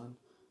lose, son.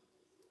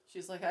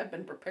 She's like, I've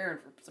been preparing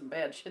for some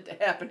bad shit to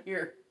happen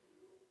here.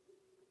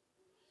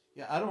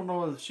 Yeah, I don't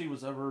know if she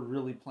was ever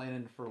really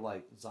planning for,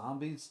 like,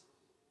 zombies,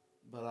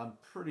 but I'm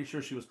pretty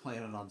sure she was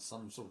planning on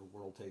some sort of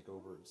world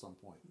takeover at some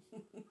point.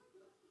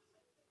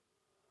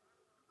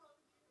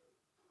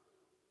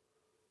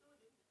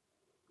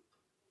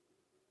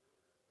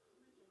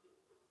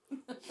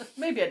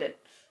 Maybe I did.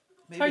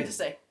 Maybe Hard to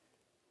say.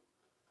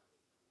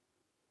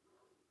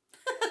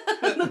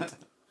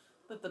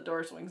 That the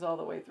door swings all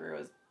the way through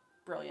is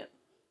brilliant.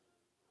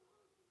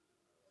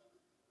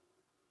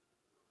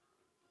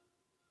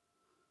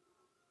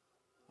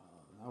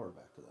 Now we're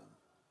back to them.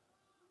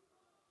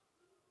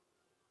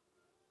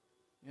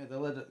 Yeah, they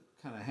let it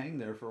kind of hang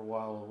there for a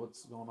while.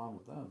 What's going on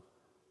with them?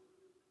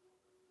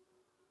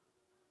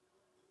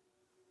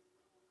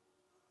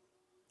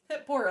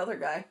 That poor other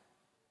guy.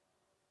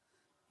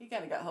 He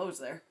kind of got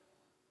hosed there.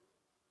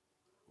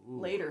 Ooh.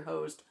 Later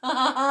hosed.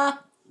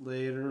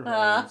 Later.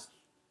 Uh. host.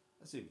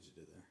 I see what you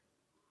did there.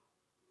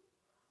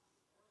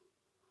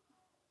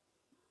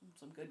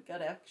 Some good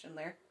gut action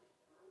there.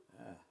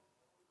 Yeah.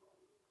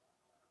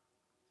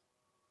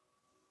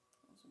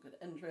 Good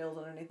entrails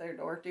underneath their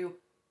door, too.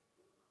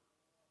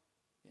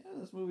 Yeah,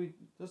 this movie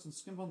doesn't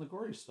skimp on the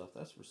gory stuff,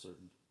 that's for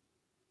certain.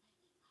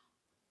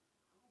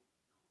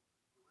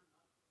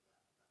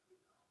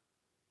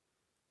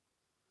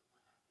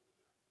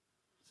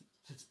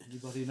 Does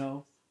anybody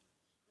know?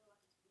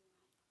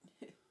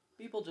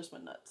 People just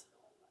went nuts.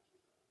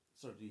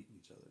 Started eating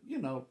each other. You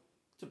know,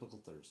 typical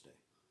Thursday.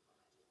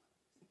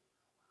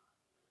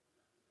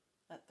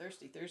 That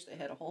Thirsty Thursday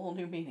had a whole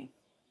new meaning.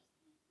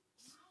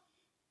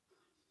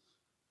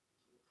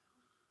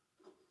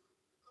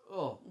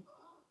 Oh.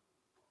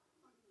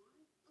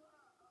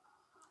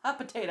 Hot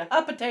potato,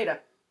 hot potato.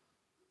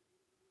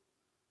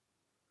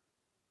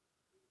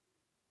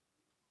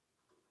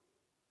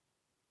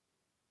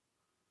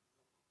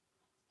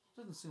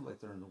 Doesn't seem like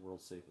they're in the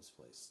world's safest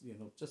place. You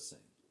know, just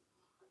saying.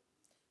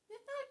 Not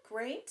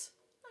great.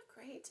 Not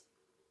great.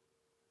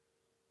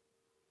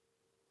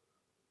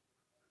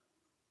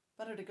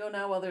 Better to go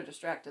now while they're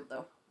distracted,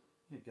 though.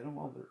 Yeah, get them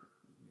while they're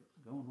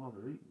going while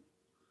they're eating.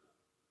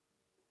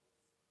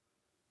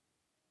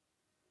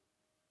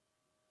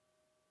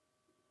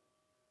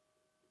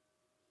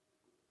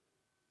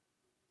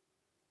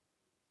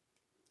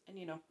 And,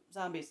 you know,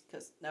 zombies,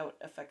 because now it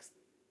affects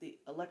the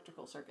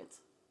electrical circuits.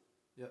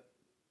 Yep.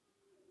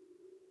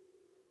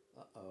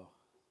 Uh-oh.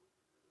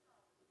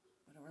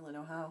 I don't really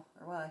know how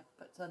or why,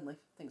 but suddenly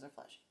things are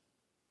flashing.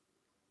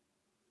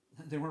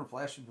 They weren't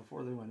flashing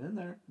before they went in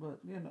there, but,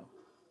 you know.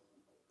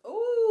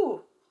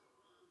 Ooh!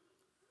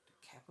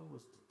 Kappa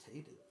was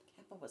detated.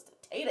 Kappa was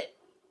detated.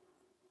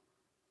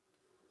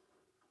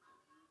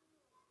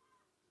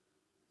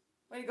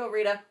 Way to go,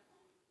 Rita.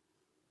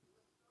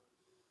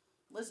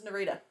 Listen to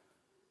Rita.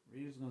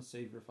 Rita's gonna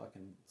save your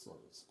fucking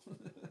souls.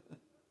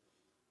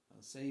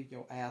 Save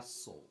your ass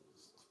souls.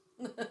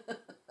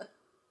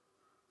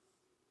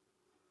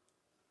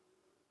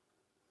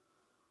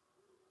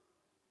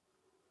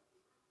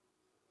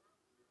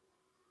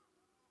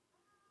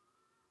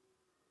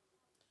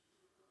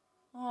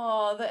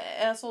 Oh, the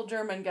asshole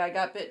German guy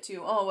got bit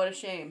too. Oh, what a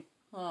shame.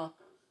 Oh,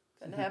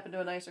 couldn't happen to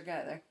a nicer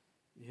guy there.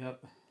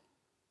 Yep.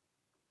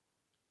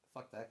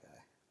 Fuck that guy.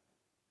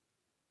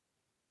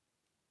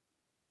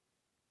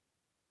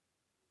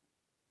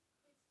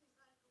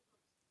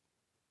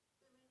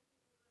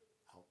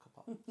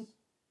 Alka-Pops.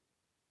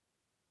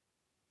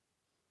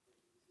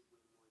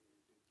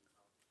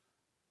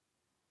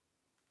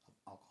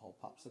 Alcohol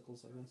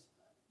popsicles, I guess.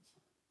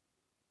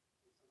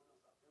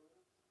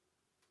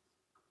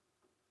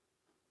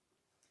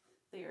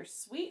 They are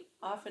sweet,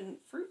 often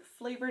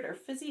fruit-flavored or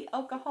fizzy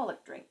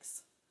alcoholic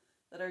drinks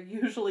that are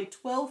usually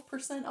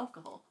 12%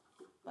 alcohol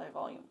by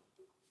volume.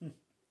 Of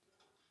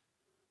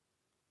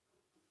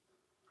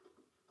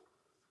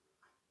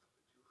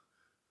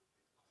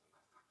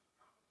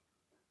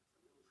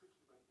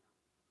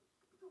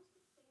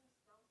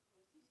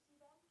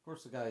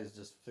course, the guy is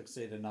just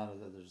fixated on it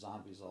that there's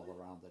zombies all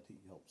around that he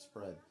helped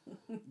spread.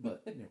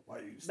 But, you know, why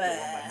are you still on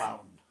my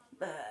mountain?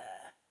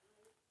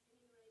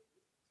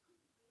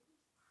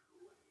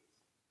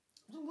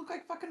 Does it look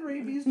like fucking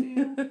rabies to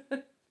you?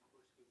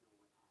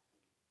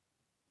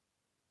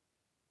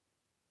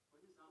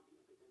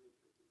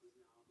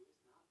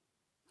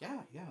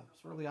 Yeah,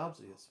 it's really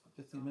obvious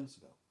 15 minutes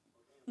ago.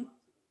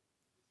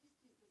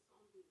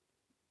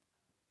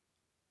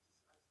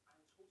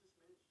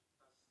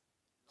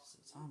 It's a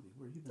zombie,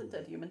 where you been? It's a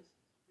dead human.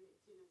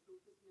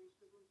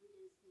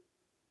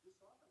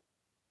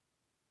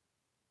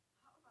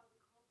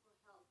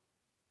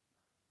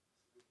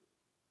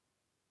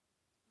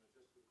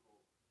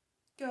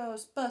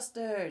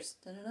 Ghostbusters!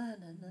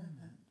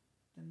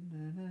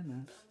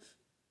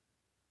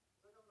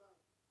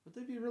 Would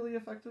they be really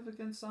effective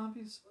against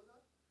zombies?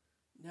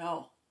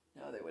 No,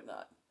 they would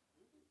not.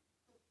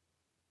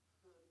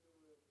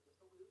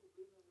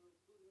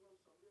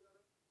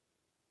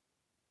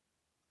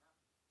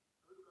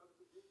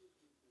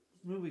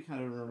 This movie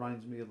kind of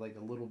reminds me of like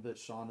a little bit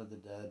Shaun of the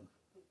Dead,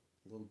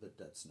 a little bit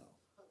Dead Snow.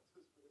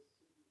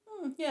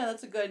 Yeah,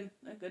 that's a good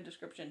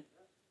description.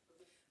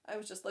 I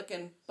was just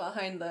looking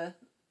behind the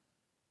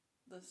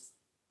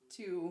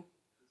two,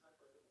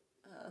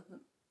 the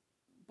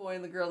boy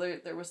and the girl.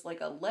 There was like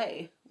a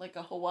lei, like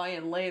a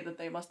Hawaiian lei that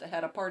they must have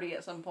had a party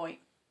at some point.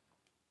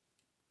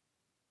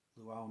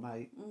 Luau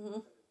night.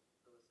 Mm-hmm.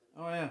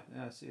 Oh yeah,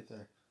 I see it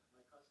there.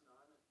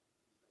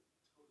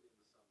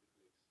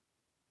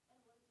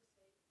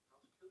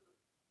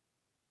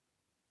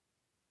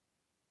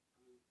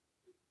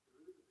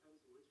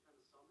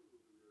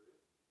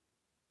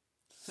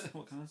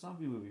 What kind of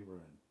zombie movie we're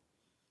in?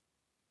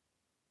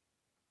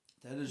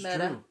 That is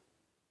Meta. true.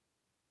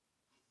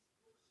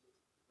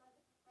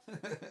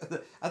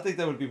 I think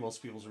that would be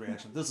most people's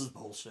reaction. This is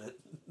bullshit.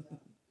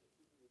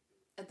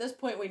 At this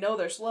point, we know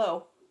they're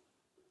slow.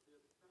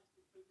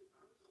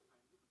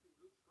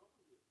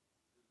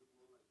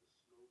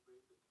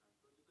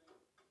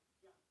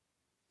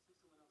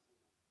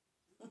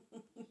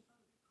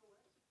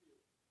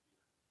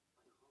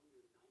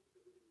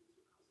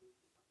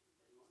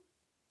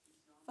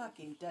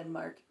 Fucking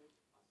Denmark.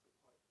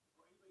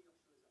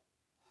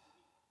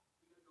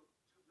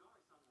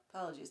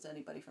 Apologies to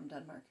anybody from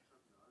Denmark.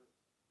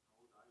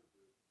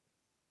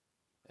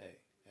 Hey,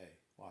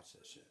 watch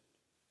that shit.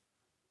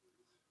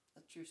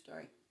 A true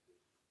story.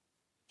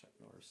 Chuck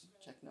Norris.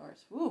 Chuck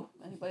Norris. Woo!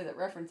 Anybody that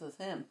references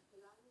him.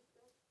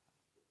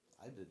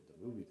 I did. The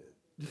movie did.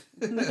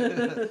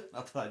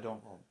 Not that I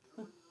don't know.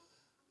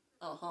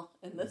 Uh-huh.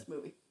 In this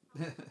movie.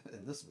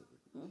 In this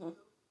movie. Mm-hmm.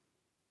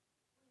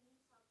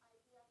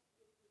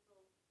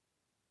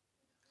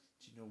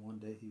 Did you know one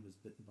day he was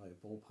bitten by a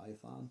bull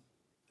python?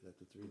 And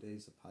after 3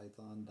 days, the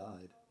python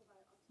died.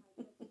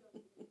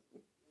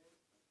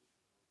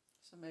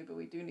 So maybe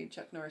we do need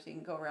Chuck Norris. He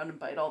can go around and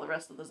bite all the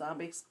rest of the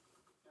zombies.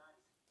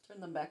 Turn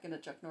them back into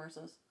Chuck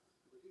Norrises.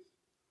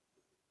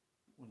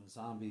 When a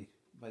zombie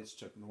bites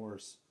Chuck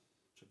Norris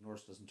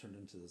doesn't turn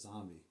into the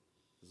zombie.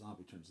 The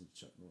zombie turns into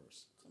Chuck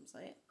Norris. That's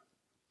what I'm saying.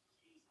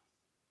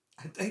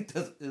 I think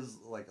that is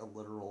like a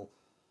literal,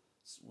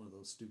 one of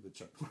those stupid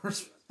Chuck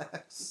Norris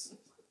facts.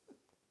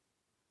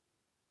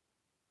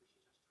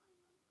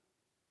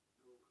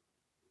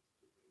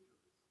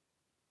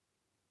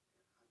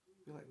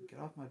 Be like, get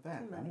off my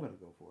back. I'm going to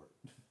go for it.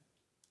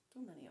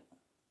 Too many of them.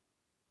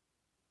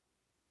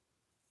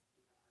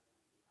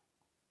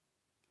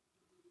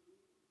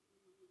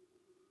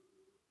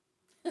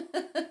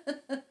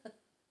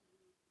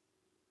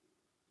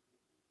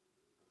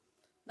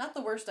 Not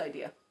the worst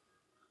idea.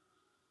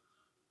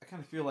 I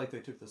kind of feel like they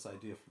took this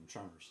idea from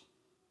Tremors.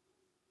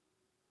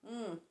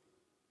 It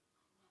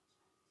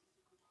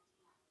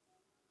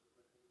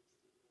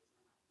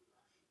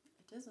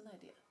is an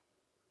idea.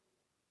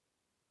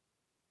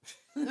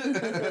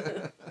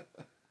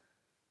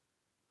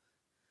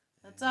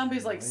 That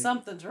zombie's like,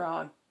 something's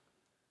wrong.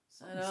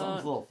 Something's a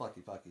little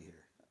fucky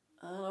here.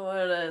 I don't know what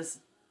it is.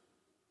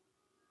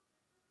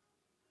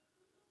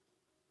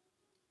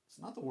 It's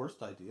not the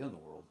worst idea in the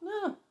world.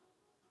 No.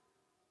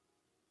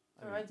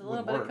 I mean, Provides it a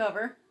little would bit of work.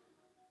 cover.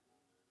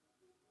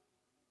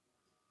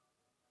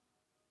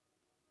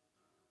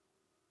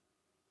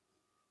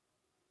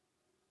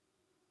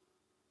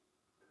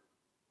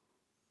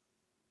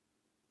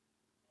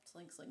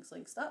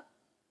 Slink, stop.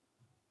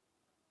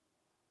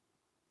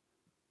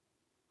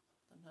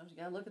 Sometimes you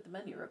gotta look at the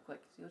menu real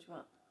quick, see what you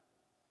want.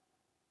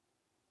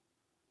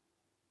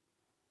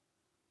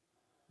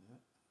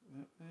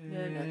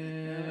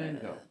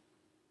 And go.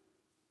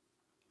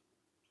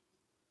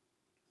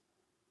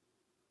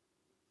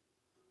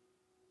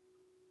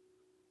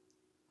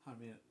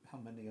 How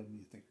many of them do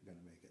you think are going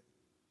to make it?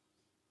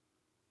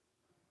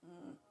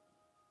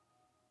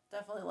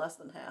 Definitely less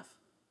than half.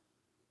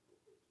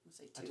 I'm gonna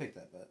say 2. I take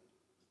that bet.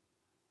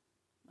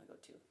 I'm gonna go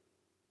 2.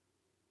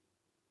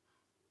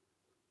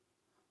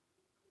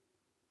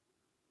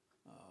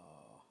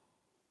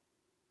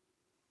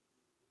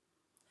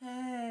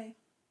 Hey.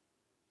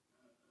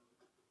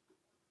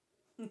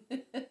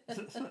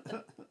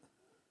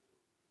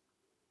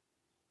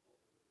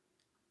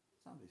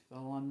 Zombie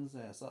fell on his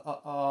ass.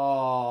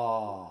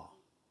 Oh.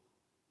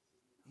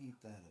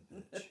 Ain't that a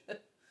bitch?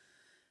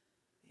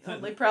 The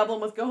only problem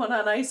with going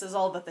on ice is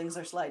all the things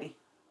are slidey.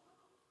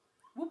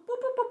 Whoop, whoop,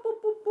 whoop, whoop, whoop,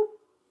 whoop, whoop.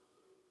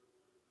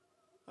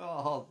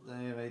 Oh,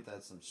 damn, ain't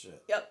that some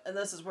shit. Yep, and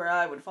this is where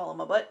I would fall on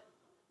my butt.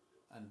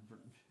 And if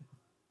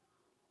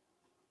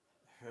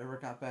I ever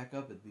got back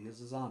up, it'd be as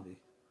a zombie.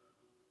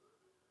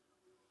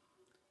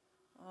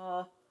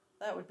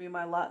 That would be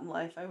my lot in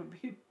life. I would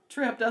be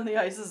trapped on the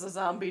ice as a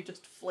zombie,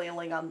 just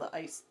flailing on the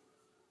ice.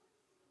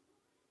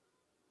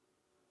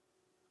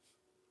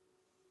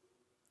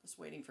 Just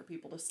waiting for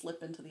people to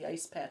slip into the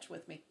ice patch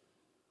with me.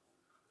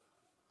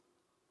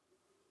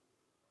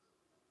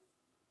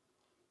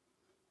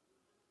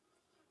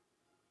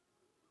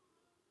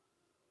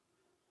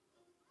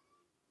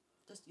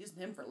 Just using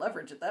him for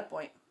leverage at that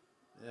point.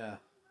 Yeah.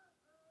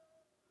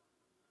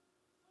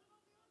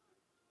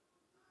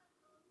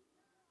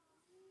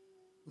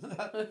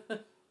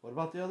 What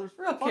about the others?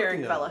 Real Fuck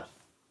caring the fella. others.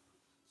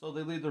 So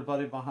they leave their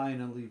buddy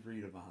behind and leave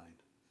Rita behind.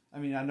 I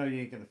mean, I know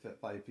you ain't gonna fit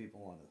 5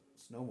 people on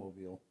a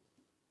snowmobile.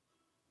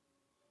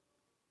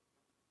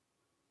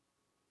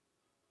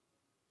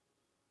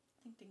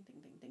 Ding, ding,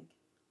 ding, ding, ding.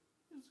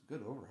 It's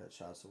good overhead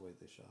shots the way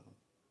they shot them.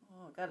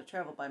 Oh, gotta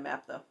travel by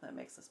map, though. That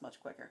makes this much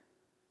quicker.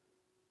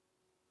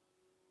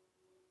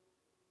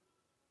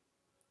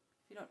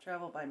 If you don't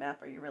travel by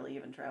map, are you really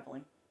even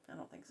traveling? I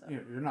don't think so.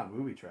 You're not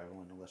movie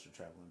traveling unless you're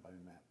traveling by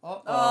map.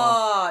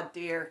 Oh,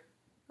 dear.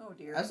 Oh,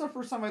 dear. That's the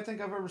first time I think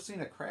I've ever seen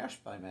a crash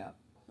by map.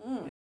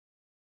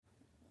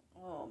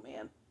 Oh,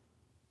 man.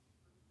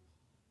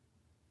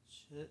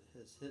 Shit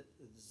has hit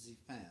the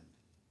fan.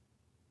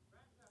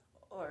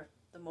 Or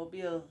the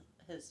mobile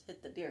has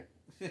hit the deer.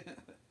 Think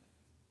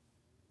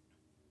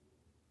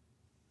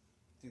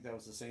that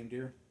was the same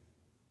deer?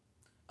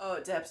 Oh,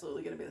 it's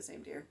absolutely going to be the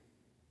same deer.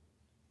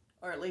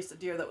 Or at least a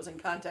deer that was in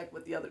contact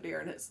with the other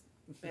deer and his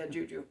bad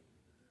juju.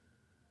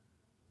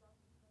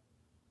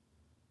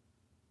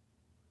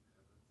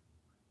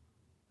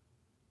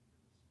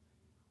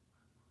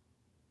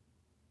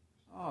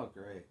 Oh,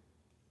 great.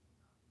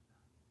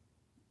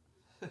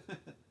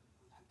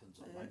 Happens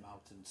on my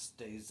mountain,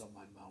 stays on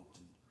my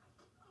mountain.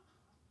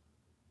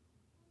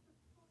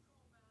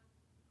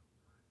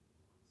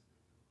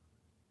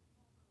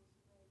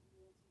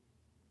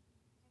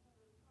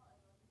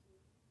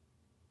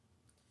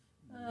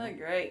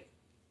 great.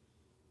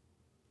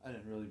 I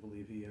didn't really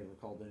believe he ever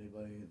called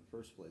anybody in the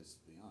first place, to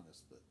be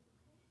honest, but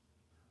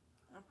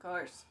Of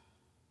course.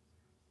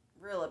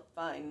 Real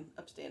fine,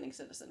 upstanding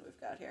citizen we've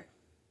got here.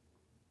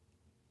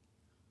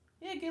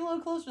 Yeah, get a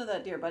little closer to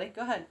that deer, buddy.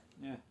 Go ahead.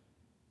 yeah.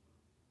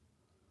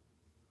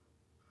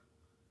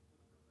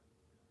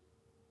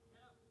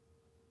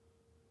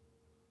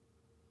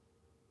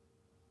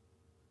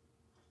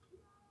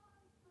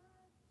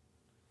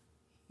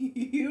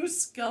 You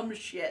scum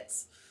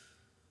shits.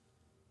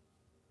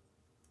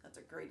 That's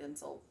a great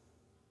insult.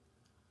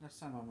 Next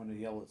time I'm going to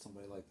yell at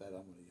somebody like that, I'm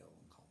going to yell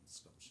and call them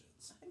scum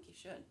shits. I think you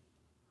should.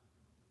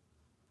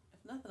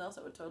 If nothing else,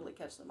 it would totally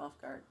catch them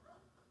off guard.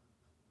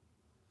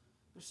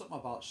 There's something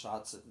about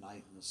shots at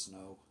night in the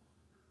snow,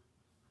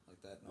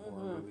 like that in a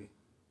horror movie.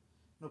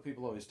 I know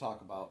people always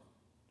talk about,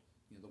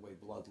 the way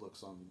blood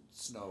looks on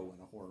snow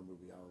in a horror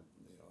movie. How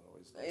it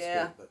always looks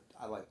good, but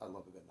I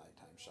love a good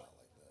nighttime shot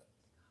like that.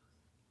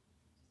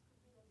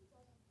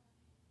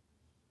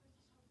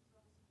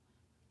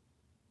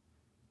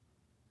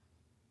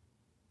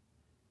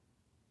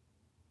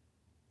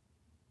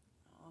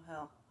 Oh,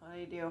 hell. What do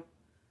you do? Do you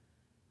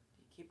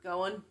keep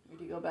going, or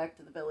do you go back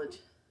to the village?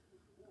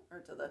 Or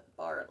to the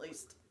bar, at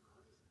least?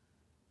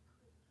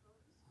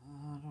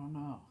 I don't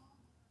know.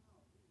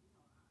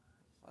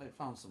 If I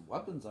found some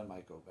weapons, I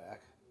might go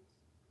back.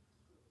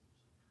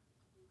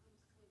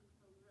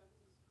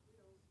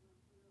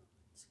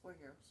 Square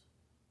heroes.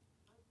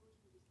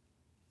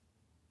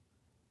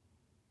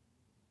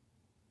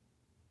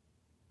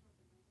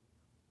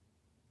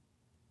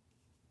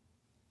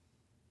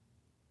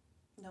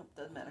 Nope,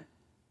 doesn't matter.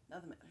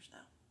 Nothing matters now.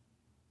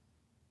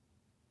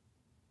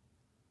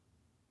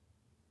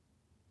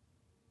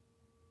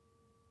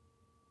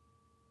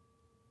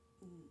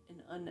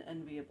 An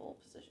unenviable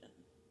position.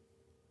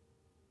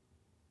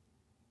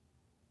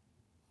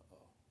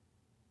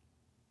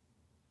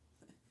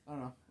 I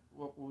don't know.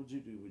 What would you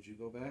do? Would you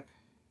go back?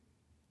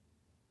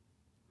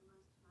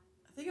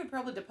 I think it would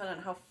probably depend on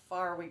how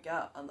far we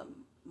got on the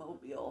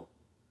mobile.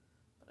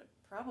 But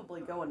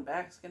probably going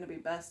back is going to be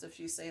best if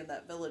she's saying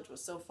that village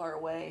was so far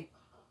away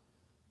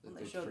when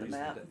they showed the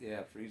map.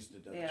 Freeze to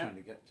death trying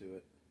to get to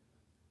it.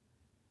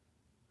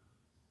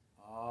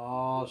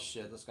 Oh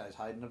shit! This guy's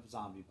hiding a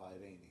zombie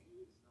bite, ain't he?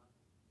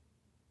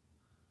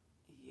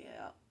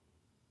 Yeah.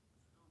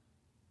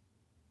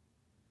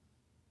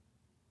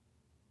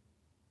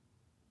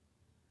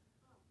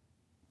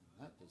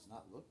 That does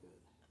not look good.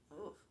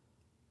 Oof.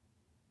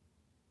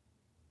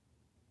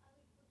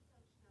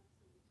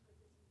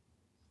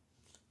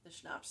 The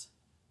schnapps.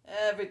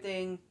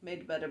 Everything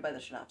made better by the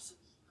schnapps.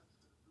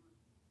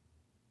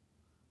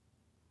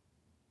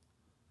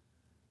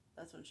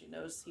 That's when she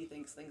knows he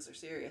thinks things are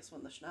serious,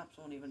 when the schnapps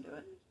won't even do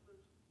it.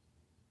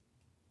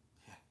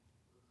 Yeah.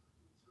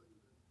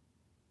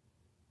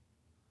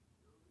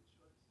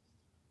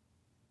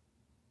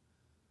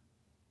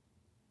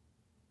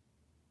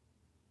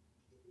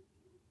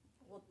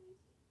 Well,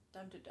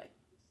 time to die.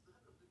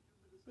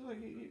 Feel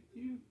like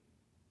you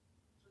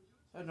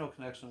had no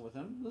connection with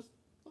him. Just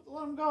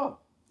let him go.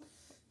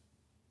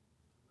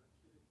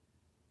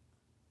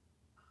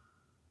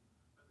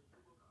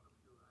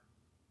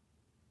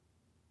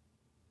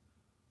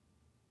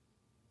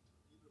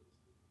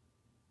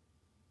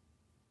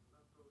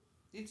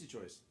 Easy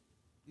choice.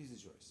 Easy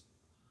choice.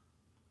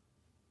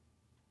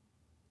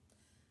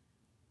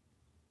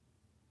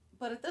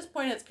 But at this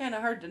point, it's kind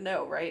of hard to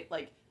know, right?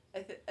 Like, I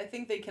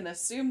think they can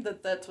assume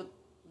that that's what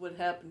would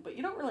happen, but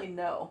you don't really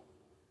know.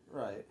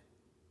 Right.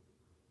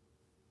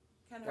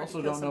 Kind of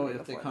also don't know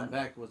if they come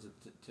back. Was it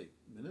take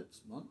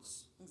minutes,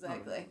 months?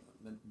 Exactly.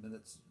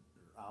 Minutes,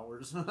 or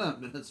hours,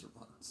 minutes or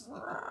months.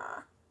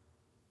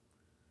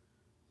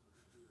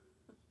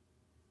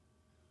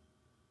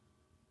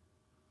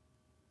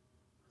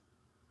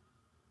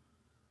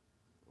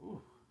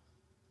 Ooh.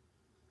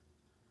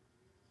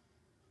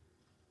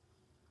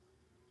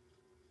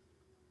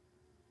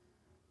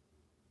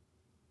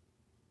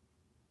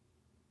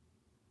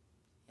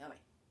 Yummy.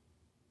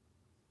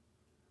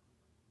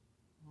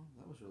 Well,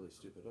 that was really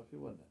stupid of you,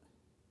 wasn't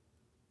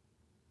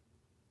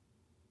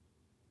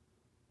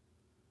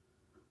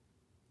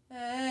it?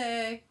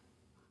 Hey.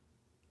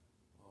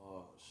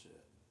 Oh,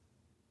 shit.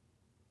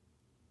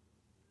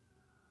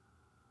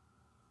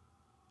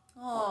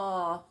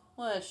 Aw,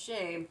 what a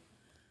shame.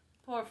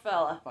 Poor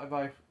fella.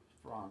 Bye-bye,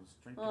 Franz.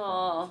 Drink your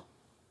Aw. Franz.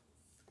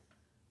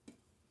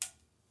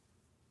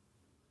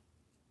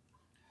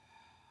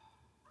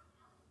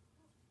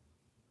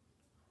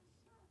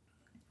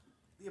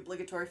 The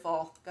obligatory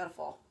fall. Gotta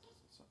fall.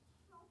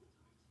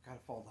 Gotta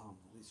fall down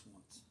at least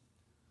once.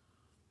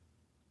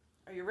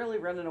 Are you really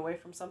running away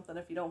from something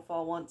if you don't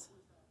fall once?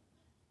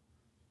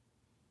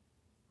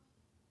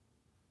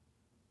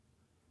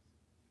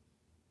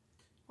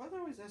 Why do they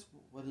always ask,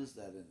 what is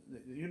that?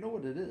 You know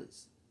what it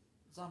is.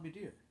 Zombie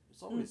deer.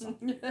 It's always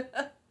zombie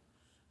deer.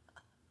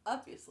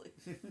 Obviously.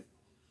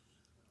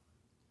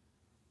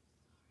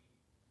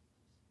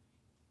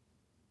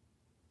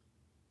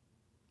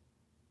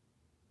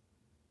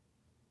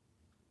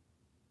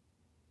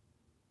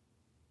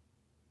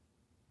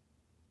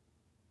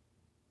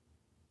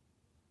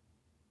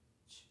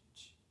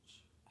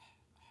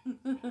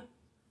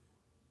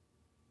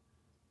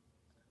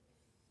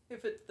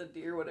 If it's the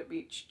deer, would it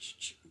be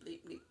bleep,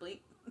 bleep, bleep?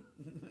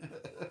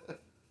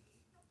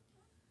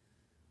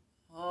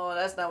 Oh,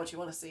 that's not what you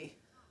want to see.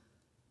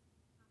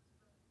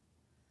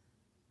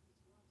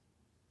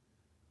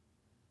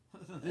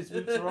 These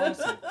boobs are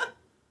awesome.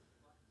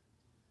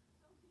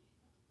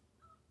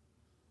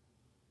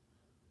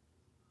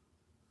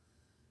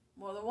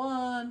 More than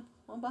one.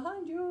 One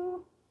behind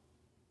you.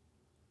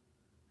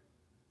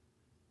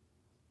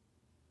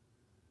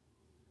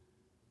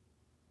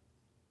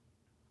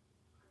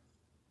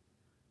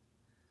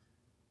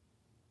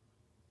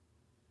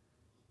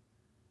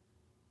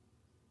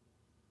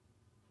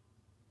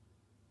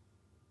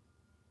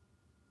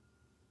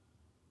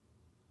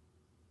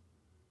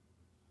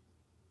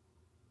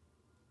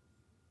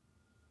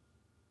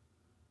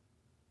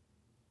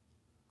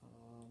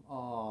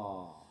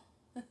 Oh.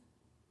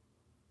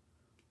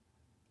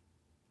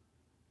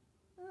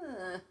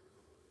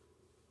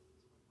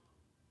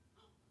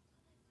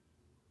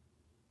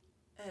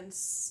 And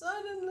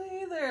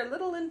suddenly they're a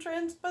little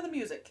entranced by the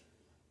music.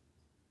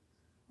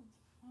 What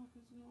the fuck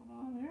is going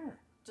on here?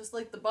 Just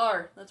like the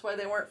bar. That's why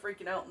they weren't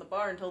freaking out in the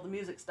bar until the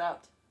music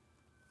stopped.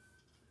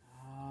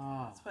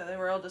 Ah. That's why they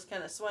were all just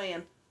kind of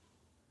swaying.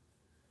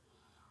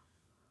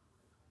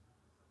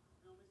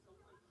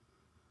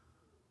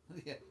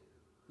 Yeah.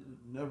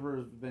 Never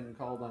has been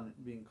called on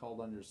being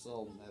called on your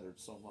cell mattered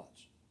so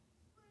much.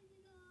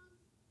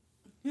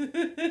 What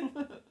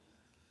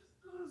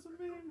does it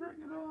mean?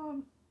 Bring it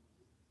on.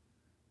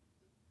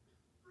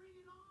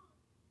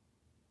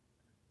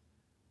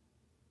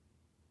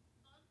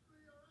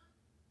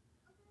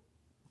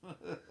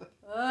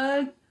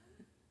 One.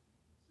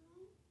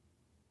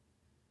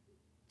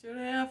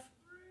 2.5.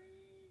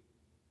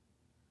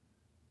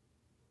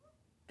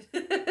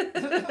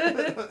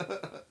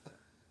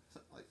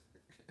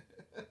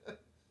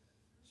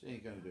 She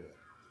ain't gonna do it.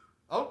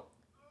 Oh.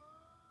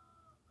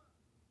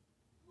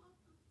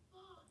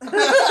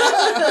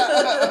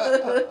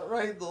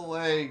 Right in the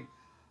leg.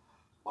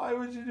 Why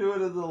would you do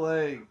it in the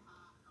leg?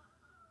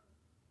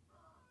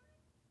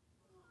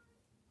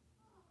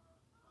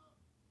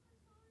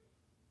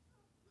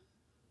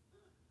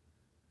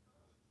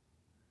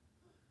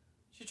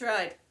 She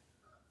tried.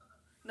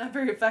 Not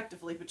very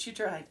effectively, but she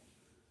tried.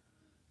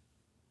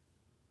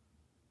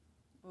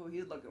 Oh,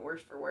 he's looking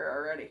worse for wear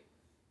already.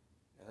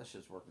 Yeah, that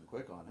shit's working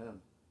quick on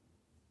him.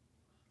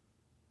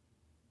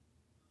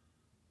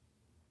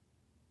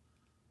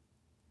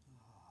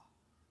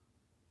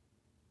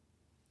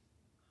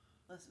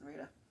 Listen,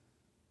 Rita.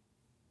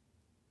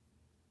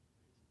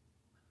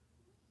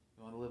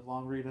 You want to live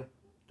long, Rita?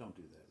 Don't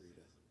do that,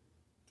 Rita.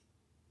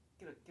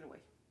 Get away.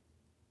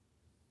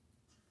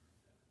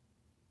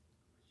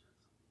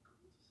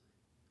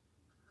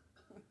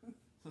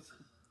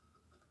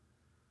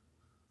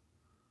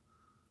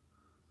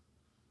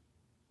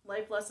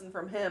 Life lesson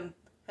from him.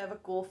 Have a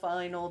cool,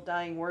 fine, old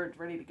dying word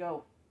ready to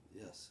go.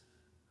 Yes.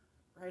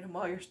 Write them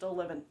while you're still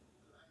living.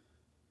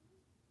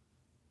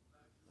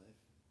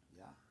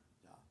 Yeah.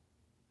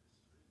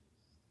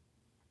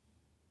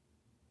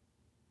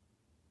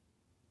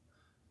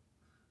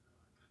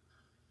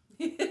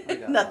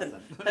 Nothing.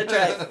 I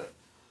tried.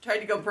 Tried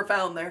to go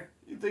profound there.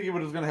 You think he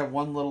was going to have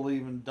one little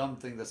even dumb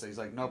thing to say. He's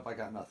like, nope, I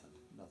got nothing.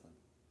 Nothing.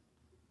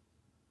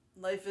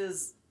 Life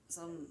is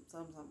some.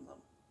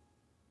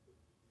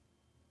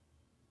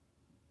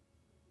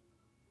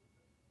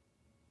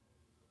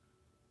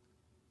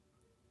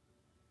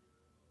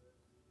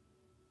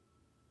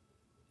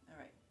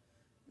 Alright.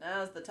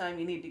 Now's the time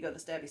you need to go to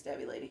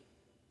stabby lady.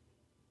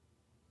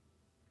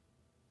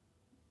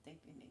 Ding,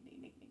 ding, ding,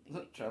 ding, ding, ding,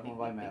 ding, Traveling ding,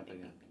 by ding, map ding,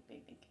 again. ding,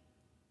 ding, ding, ding.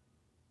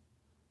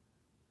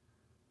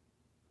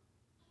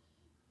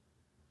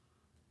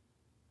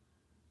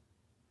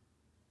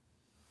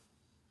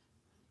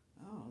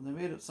 Oh, they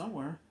made it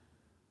somewhere.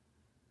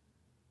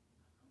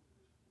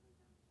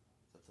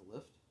 Is that the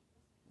lift?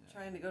 Yeah.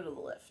 Trying to go to the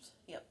lift.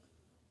 Yep.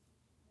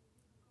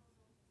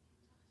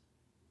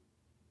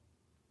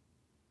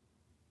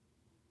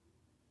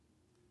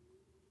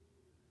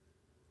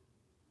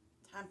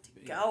 Time to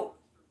go.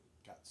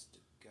 Gots to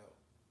go.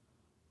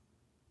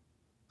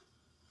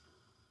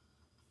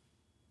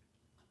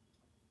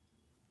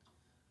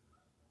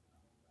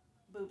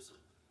 Boobs.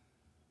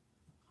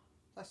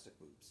 Plastic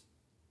boobs.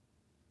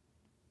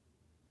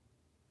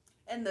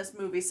 And this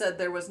movie said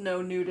there was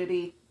no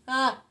nudity.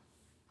 Ah!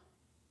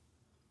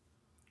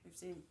 We've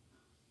seen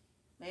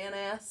man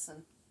ass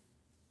and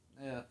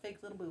Yeah.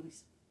 fake little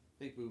boobies.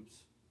 Fake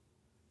boobs.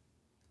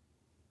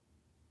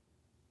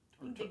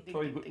 Or Ding, ding, ding,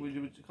 toy ding, bo- ding. would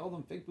you call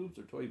them fake boobs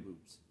or toy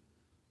boobs?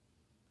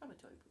 Probably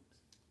toy boobs.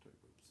 Toy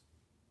boobs.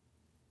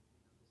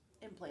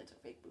 Implants are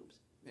fake boobs.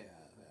 Yeah.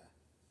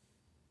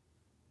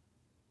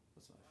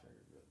 That's what I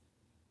figured.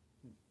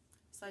 But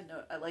Side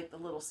note, I like the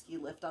little ski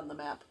lift on the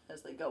map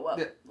as they go up.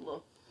 Yeah. The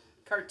little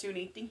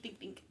cartoony ding ding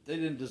ding. they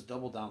didn't just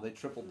double down; they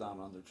tripled down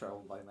on their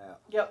travel by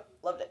map. Yep,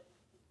 loved it.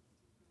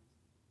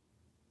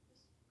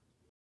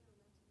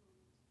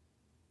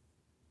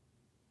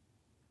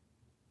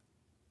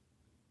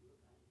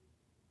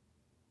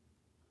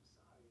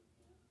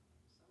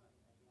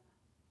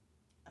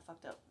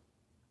 fucked up.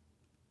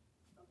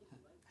 I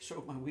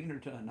showed my wiener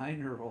to a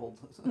 9-year-old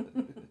on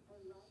the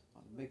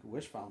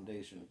Make-A-Wish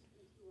Foundation.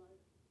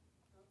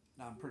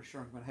 Now I'm pretty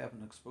sure I'm going to have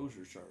an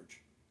exposure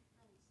charge.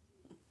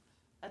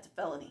 That's a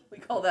felony. We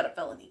call that a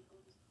felony.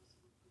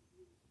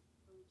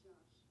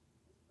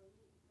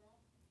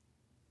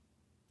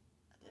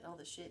 I did all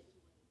this shit.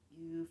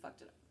 You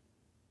fucked it up.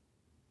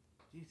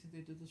 Do you think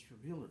they did this for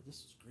real or this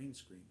is green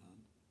screen, hon?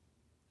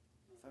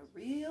 For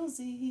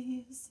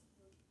realsies.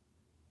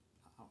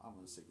 I'm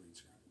going to say green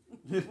screen.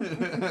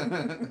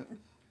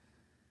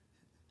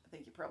 I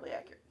think you're probably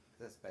accurate.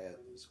 That's bad.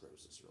 This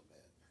gross is real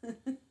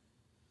bad.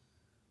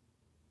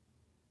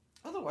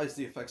 Otherwise,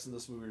 the effects in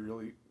this movie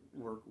really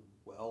work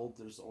well.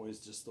 There's always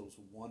just those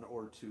 1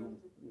 or 2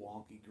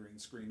 wonky green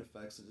screen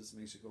effects that just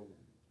makes you go,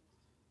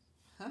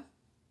 huh?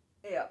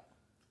 Yeah.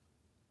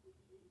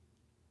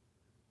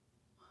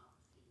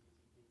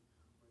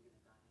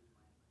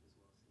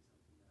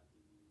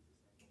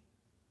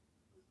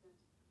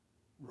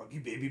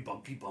 Ruggy baby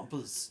bumpy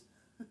bumpers.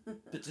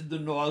 But you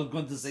didn't know I was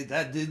going to say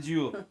that, did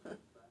you?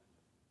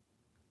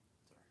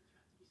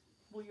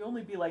 Will you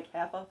only be like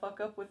half a fuck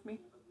up with me?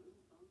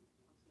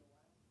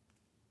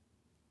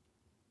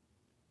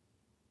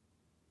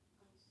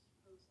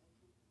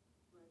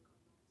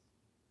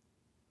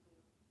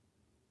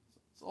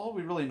 So all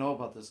we really know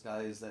about this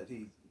guy is that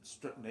he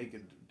stripped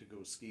naked to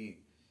go skiing.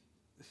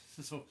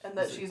 So, And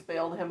that she's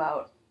bailed him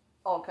out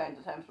all kinds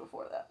of times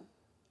before that.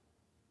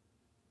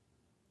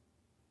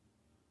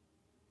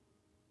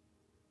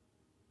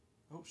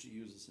 I hope she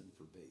uses him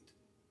for bait.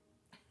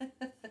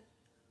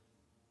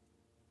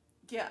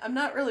 Yeah, I'm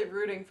not really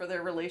rooting for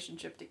their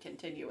relationship to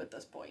continue at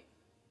this point.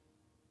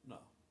 No.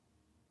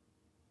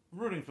 I'm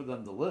rooting for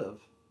them to live.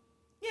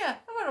 Yeah,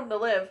 I want them to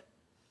live.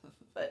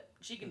 But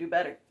she can do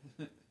better.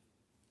 I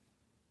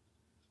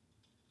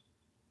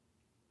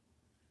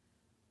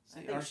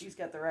think she's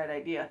got the right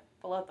idea.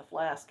 Pull out the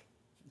flask.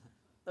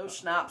 Those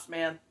schnapps,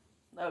 man.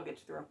 That'll get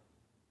you through.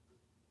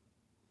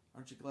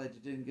 Aren't you glad you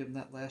didn't give him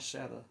that last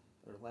shot of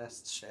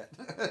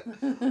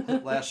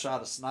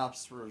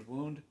schnapps for his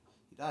wound?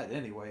 He died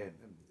anyway, and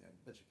I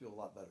bet you feel a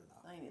lot better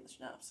now. I need the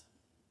schnapps.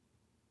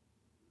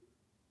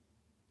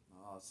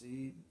 Oh,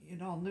 see, you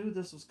all knew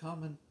this was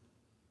coming.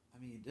 I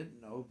mean, you didn't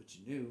know, but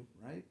you knew,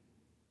 right?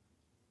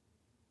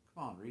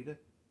 Come on, Rita.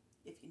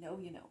 If you know,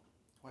 you know.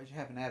 Why'd you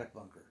have an attic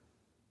bunker?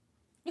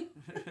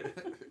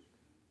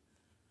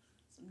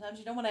 Sometimes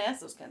you don't want to ask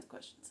those kinds of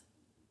questions.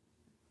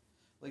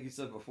 Like you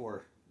said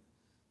before,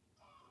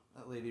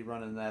 that lady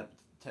running that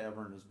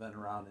tavern has been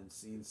around and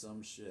seen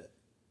some shit.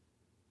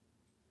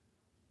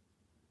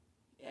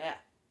 Yeah.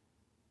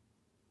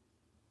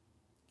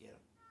 Get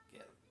him.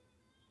 Get him.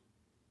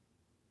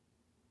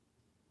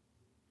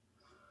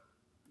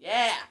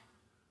 Yeah.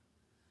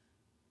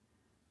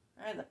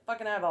 Alright, the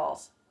fucking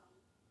eyeballs.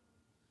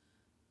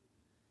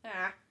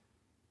 Ah.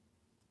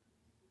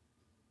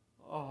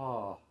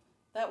 Oh.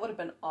 That would have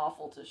been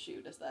awful to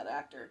shoot as that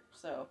actor,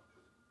 so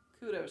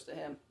kudos to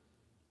him.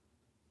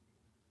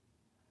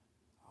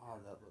 Oh,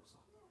 that looks...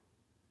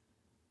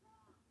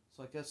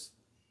 So I guess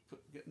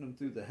getting him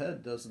through the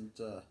head doesn't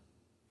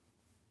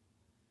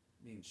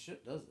mean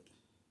shit, does it?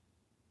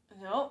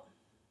 Nope.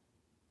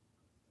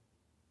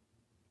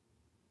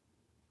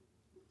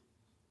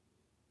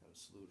 Gotta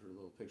salute her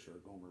little picture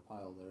of Gomer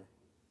Pyle there.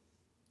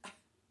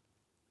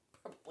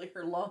 Probably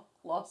her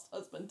lost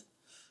husband.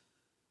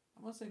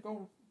 I'm gonna say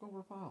Gomer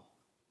Pyle.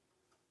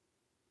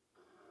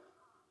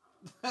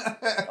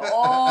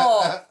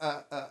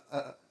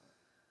 Oh!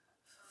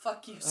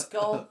 Fuck you,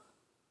 Skull.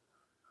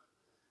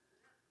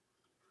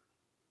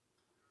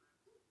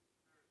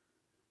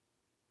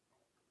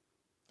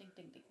 Ding,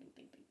 ding, ding, ding,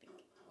 ding, ding, ding.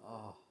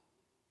 Oh.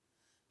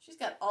 She's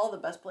got all the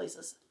best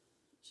places.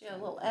 She got a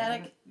little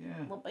attic, Yeah.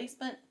 a little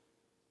basement.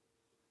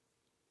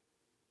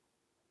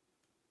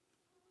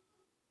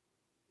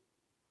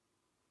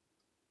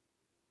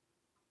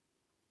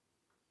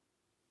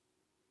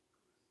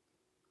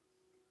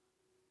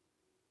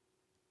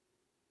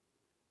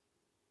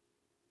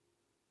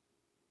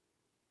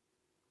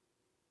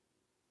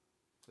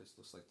 Place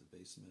looks like the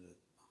basement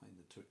behind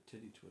the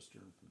titty twister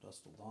from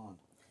Dusk Till Dawn.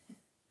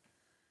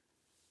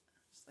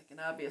 Just thinking,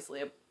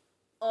 obviously,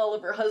 all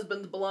of her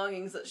husband's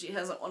belongings that she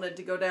hasn't wanted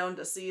to go down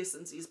to see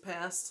since he's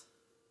passed.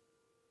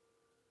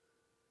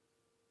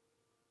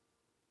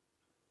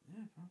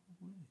 Yeah,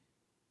 probably.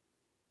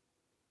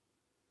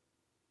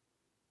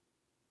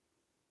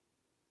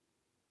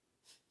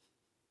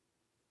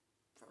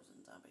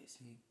 Frozen zombies.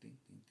 Ding, ding,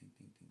 ding, ding,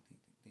 ding, ding, ding,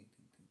 ding, ding,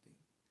 ding, ding.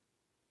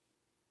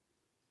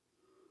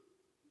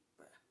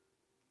 Bruh.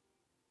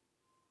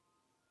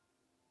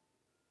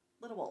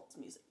 Little Walt's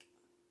music.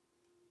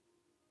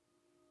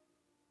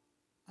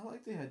 I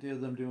like the idea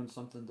of them doing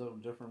something though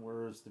different,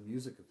 whereas the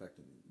music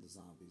affecting the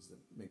zombies that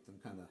make them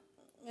kind of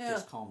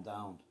just calm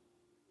down.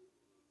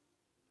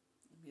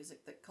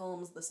 Music that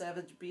calms the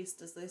savage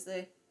beast, as they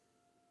say.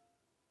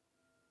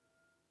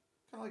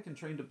 Kind of like in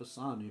Train to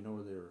Busan, you know,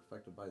 where they're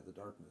affected by the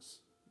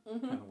darkness.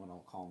 Mm-hmm. Kind of went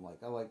all calm.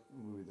 Like I like a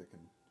movie that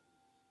can,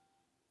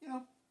 you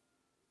know,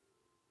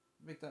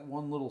 Make that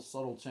one little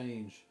subtle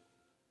change.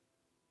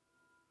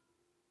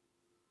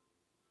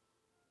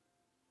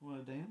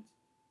 Want to dance?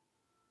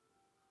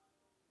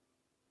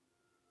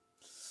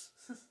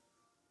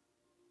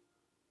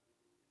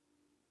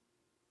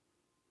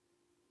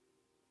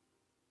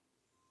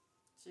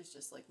 She's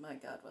just like, my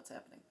God, what's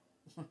happening?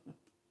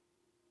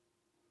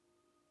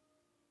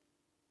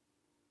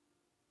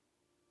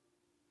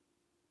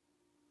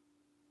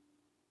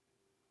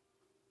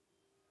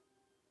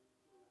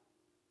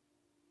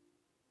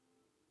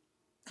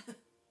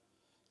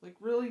 Like,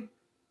 really?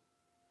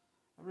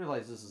 I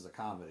realize this is a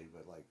comedy,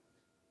 but like,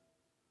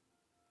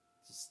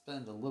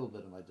 suspend a little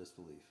bit of my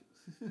disbelief.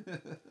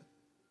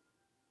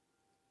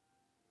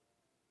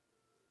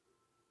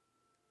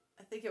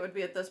 I think it would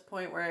be at this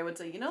point where I would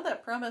say, you know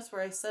that premise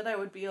where I said I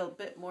would be a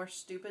bit more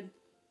stupid?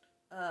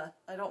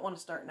 I don't want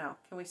to start now.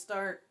 Can we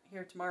start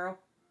here tomorrow?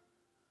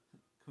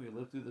 Can we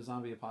live through the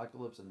zombie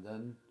apocalypse and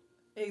then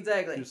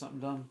Exactly. do something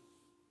dumb?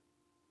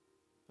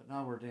 But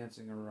now we're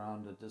dancing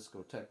around a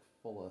discotheque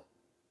full of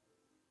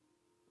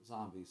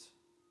zombies.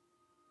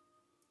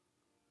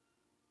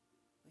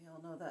 We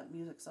all know that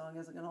music song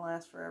isn't going to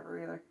last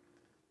forever either.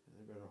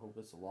 They better hope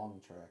it's a long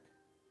track.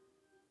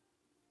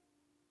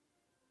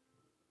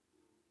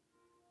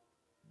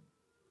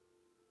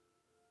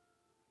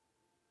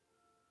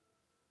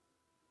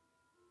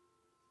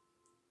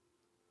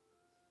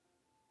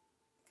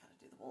 Gotta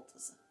do the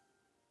waltzes.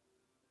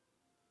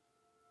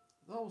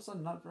 They're all of a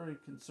sudden not very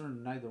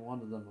concerned, neither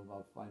one of them,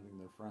 about finding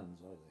their friends,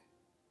 are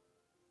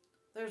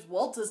they? There's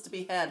waltzes to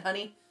be had,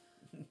 honey.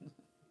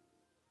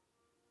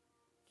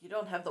 You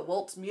don't have the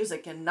waltz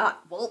music and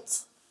not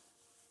waltz.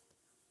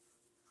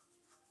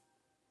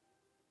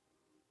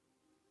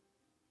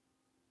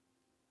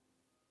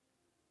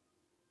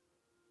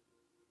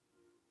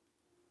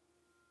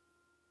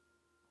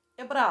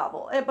 E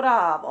bravo, e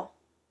bravo.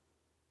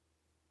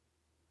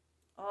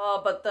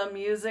 Oh, but the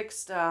music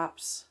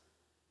stops.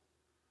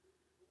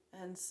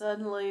 And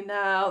suddenly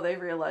now they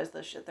realize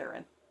the shit they're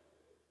in.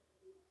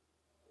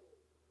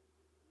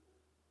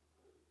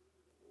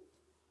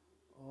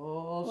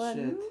 Oh, Well,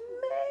 shit.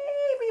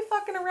 maybe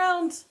fucking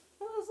around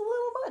was a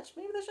little much.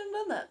 Maybe they shouldn't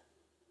have done that.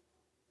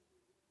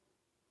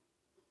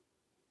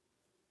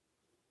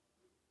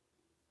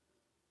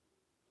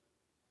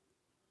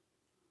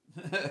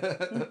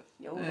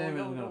 Yodel, Hey, I'm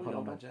yodel, gonna put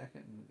on my yodel.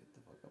 jacket and get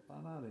the fuck up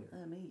on out of here.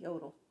 Let me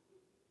yodel.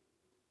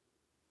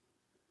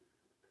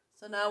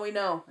 So now we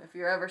know if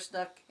you're ever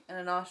stuck in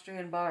an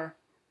Austrian bar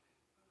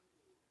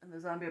and the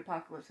zombie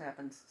apocalypse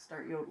happens,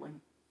 start yodeling.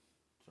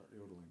 Start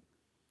yodeling.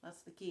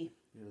 That's the key.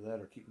 Either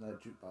that or keeping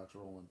that jukebox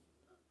rolling.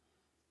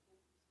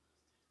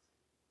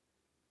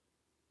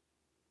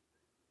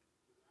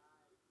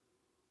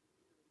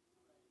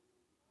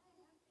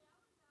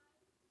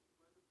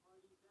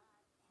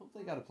 Hope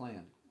they got a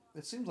plan.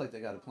 It seems like they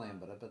got a plan,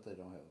 but I bet they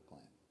don't have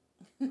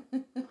a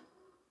plan.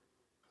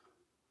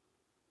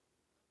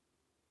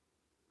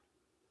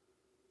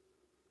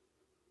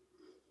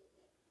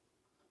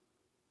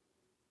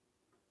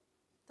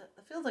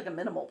 That feels like a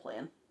minimal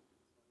plan.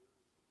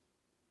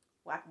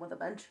 Whack 'em with a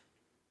bench.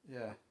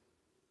 Yeah.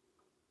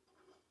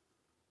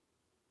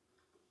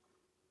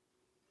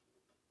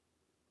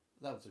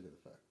 That was a good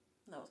effect.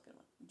 That was a good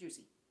one.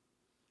 Juicy.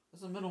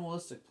 It's a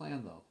minimalistic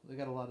plan, though. They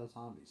got a lot of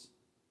zombies.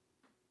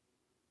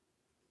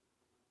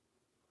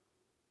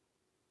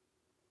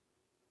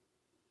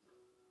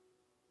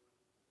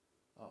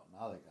 Oh,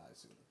 now the guys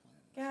see what the plan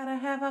is. Gotta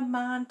have a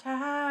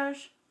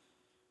montage.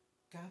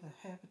 Gotta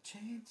have a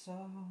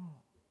chainsaw.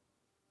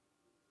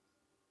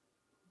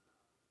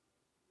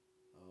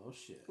 Oh,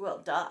 shit.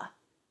 Well, duh.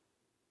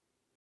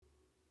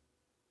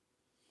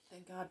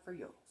 Thank God for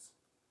yodels.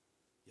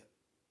 Yep.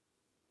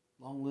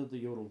 Long live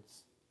the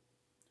yodels.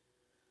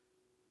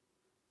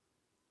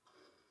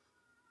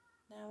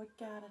 Now we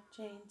got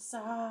a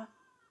chainsaw.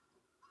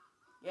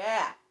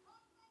 Yeah.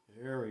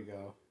 There we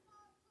go.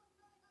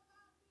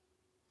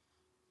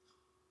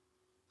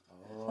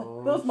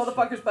 Oh, Those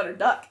motherfuckers better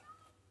duck.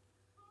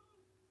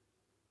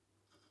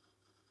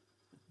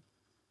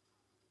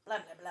 Blah,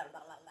 blah, blah, blah,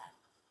 blah,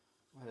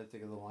 blah. I had to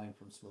think of the line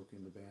from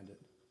Smoking the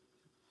Bandit.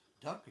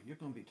 Duck, you're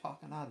going to be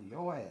talking out of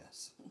your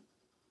ass.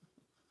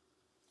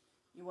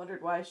 You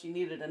wondered why she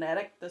needed an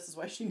attic? This is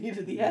why she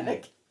needed the Yeah.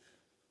 attic.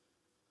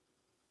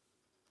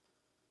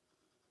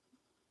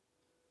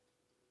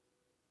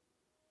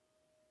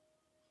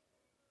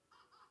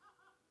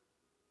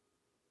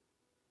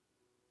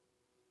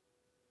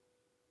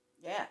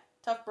 Yeah,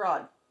 tough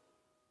broad.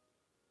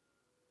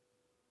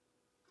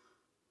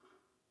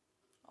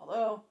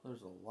 Although,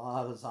 There's a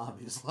lot of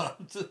zombies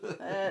left.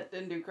 that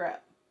didn't do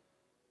crap.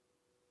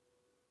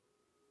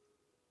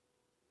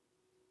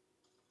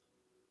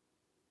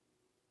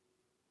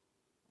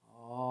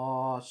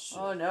 Oh, shit.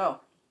 Oh no.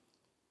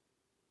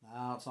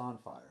 Now it's on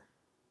fire.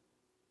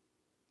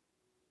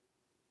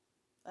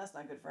 That's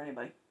not good for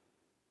anybody.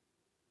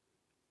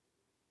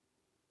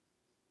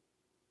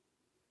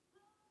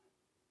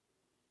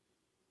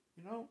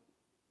 You know,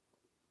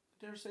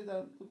 I dare say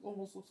that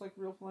almost looks like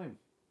real flame.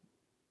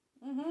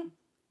 Mm-hmm.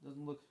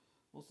 Doesn't look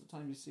Most of the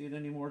time you see it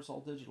anymore, it's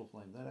all digital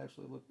flame. That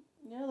actually looked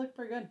Yeah, it looked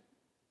pretty good.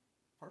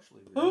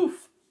 partially real.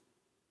 Poof!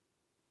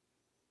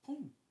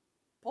 Boom.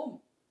 Boom.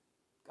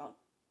 Gone.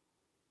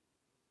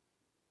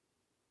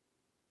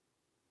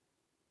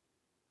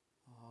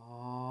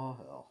 Oh,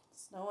 hell.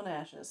 Snow and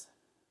ashes.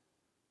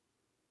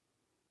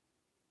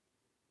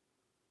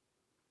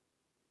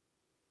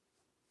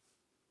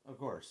 Of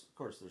course,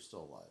 they're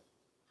still alive.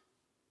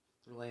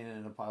 They're laying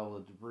in a pile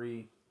of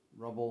debris,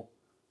 rubble,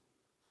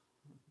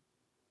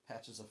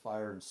 patches of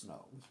fire, and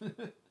snow.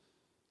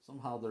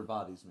 Somehow their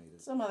bodies made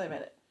it. Somehow they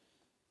made it.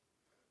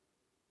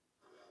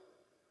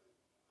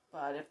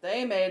 But if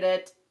they made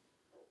it,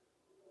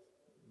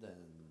 Then,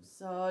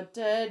 so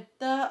did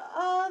the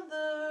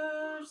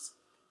others.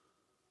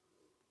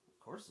 of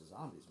course, the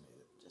zombies made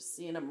it. Just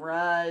seeing them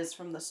rise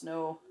from the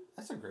snow.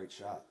 That's a great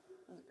shot.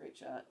 That was a great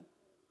shot.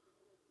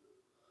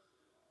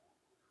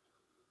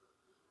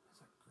 That's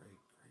a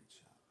great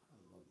shot. I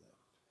love that.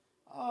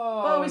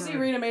 Oh, Well, we see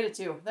Rita made it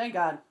too. Thank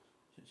God.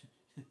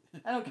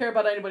 I don't care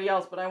about anybody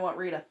else, but I want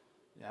Rita.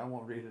 Yeah, I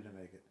want Rita to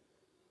make it.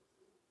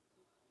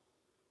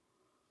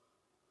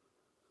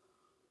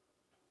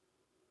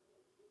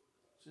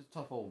 She's a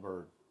tough old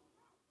bird.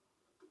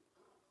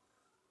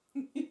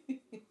 You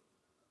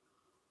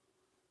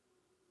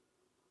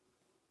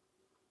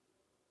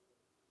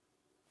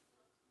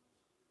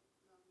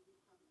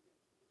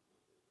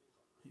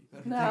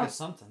better No. think of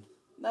something.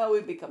 Now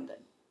we've become dead.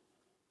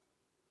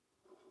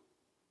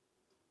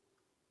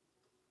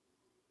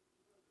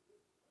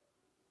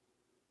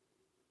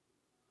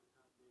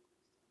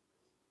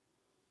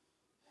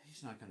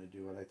 He's not going to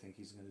do what I think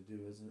he's going to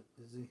do, isn't it?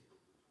 Is he?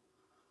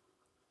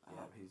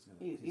 Yeah, he's going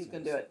to. He's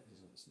gonna do it. He's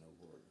going to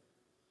snowboard.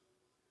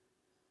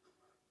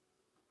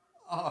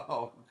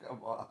 Oh,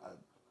 come on.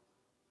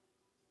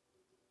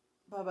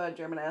 Bye-bye,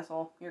 German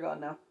asshole. You're gone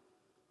now.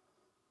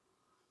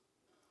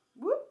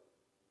 Whoop.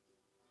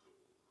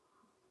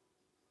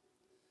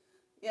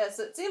 Yeah,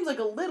 so it seems like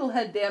a little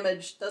head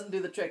damage doesn't do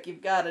the trick.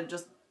 You've got to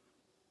just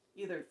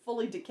either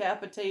fully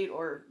decapitate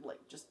or,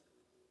 like, just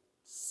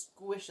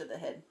squish at the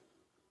head.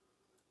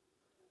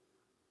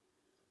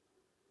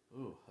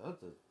 Ooh, that's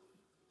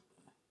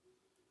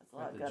That's a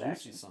lot of the gut juicy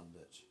action. son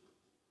bitch.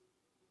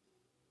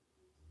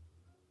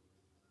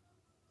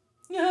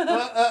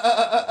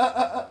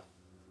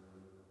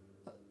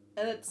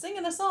 And it's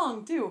singing a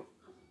song, too.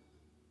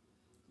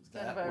 It's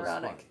kind of That was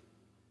ironic. funny.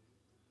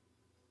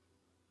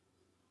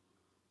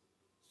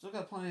 Still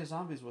got plenty of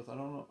zombies with. I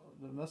don't know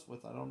to mess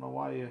with. I don't know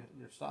why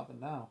you're stopping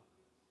now.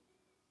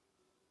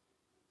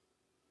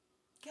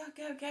 Go,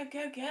 go, go,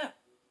 go, go.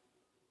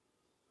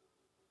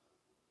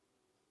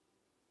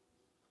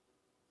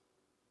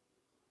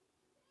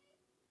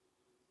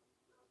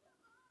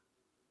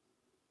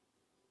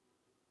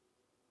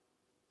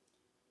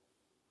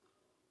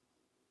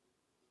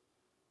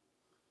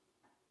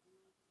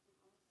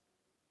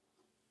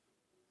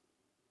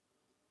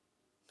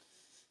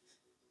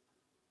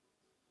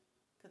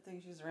 Good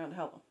thing she's around to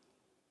help him.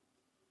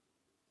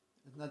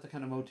 Isn't that the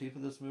kind of motif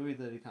of this movie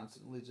that he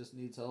constantly just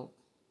needs help?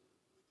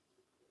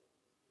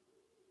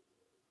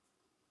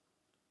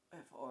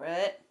 Wait for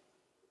it.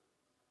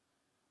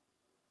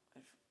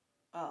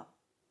 Oh.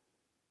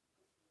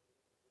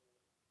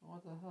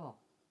 What the hell?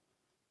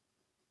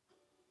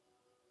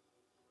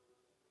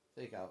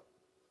 Take out.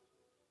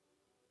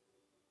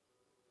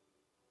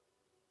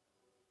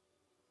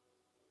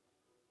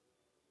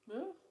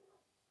 Ooh.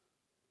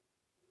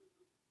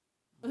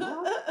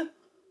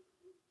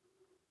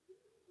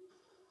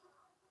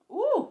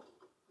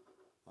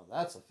 Well,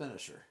 that's a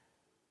finisher.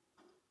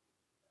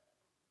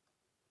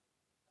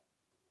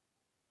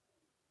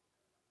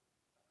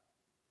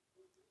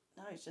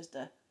 Now he's just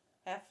a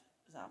half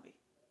zombie.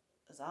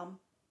 A zombie.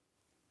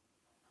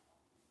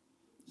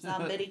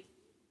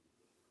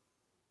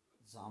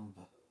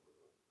 Zomba.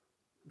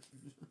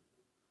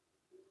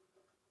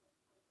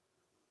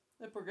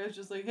 That poor guy's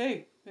just like,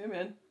 hey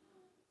man,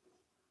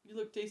 you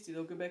look tasty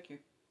though, get back here.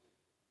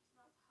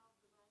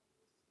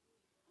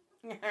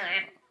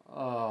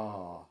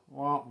 Oh,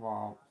 womp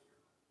womp.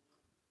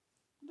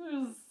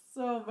 There's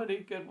so many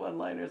good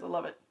one-liners, I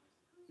love it.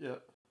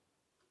 Yep.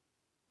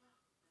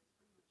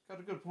 Got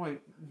a good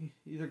point.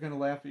 You're either gonna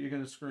laugh or you're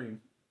gonna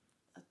scream.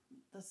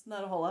 That's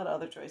not a whole lot of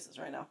other choices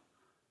right now.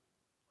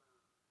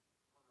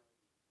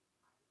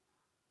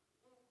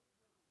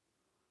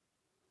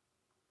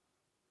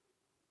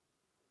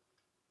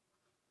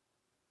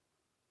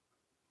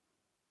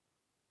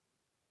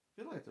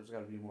 I feel like there's got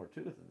to be more to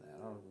it than that.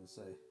 I was gonna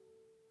say.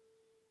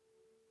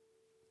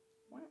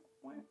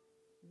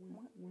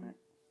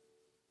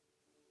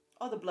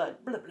 Oh, the blood.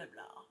 Blah, blah, blah.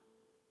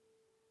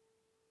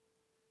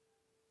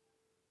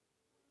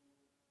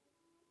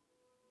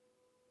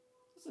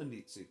 This is a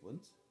neat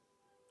sequence.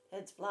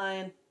 Heads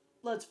flying.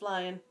 Blood's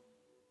flying.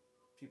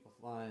 People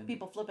flying.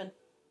 People flipping.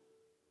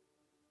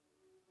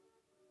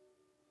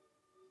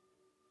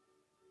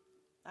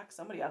 Knock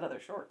somebody out of their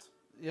shorts.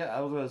 Yeah,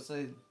 I was gonna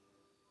say.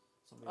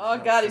 Oh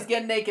God, he's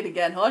getting naked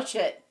again. Oh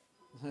shit.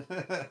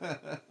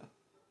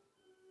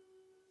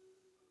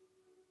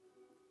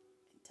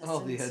 Oh,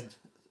 the head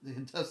The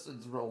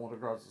intestines rolling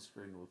across the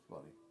screen was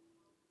funny.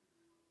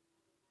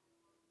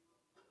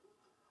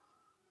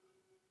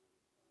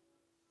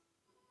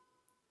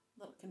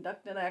 Little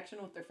conducting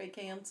action with their fake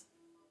hands.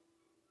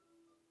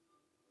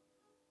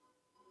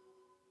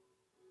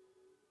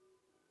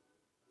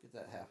 Get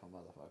that half a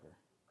motherfucker.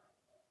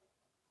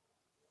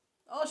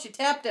 Oh, she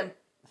tapped him.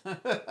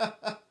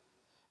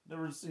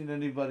 Never seen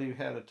anybody who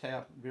had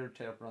a beer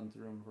tap run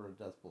through him for a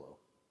death blow.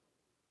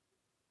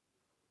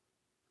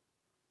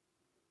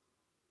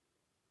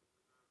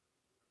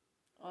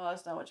 Oh,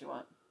 that's not what you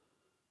want.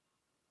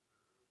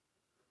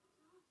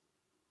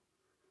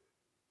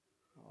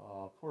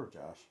 Oh, poor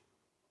Josh.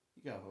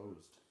 He got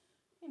hosed.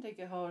 He did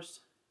get hosed.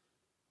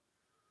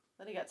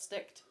 Then he got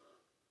sticked.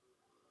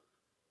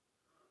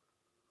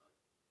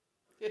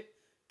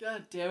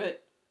 God damn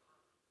it.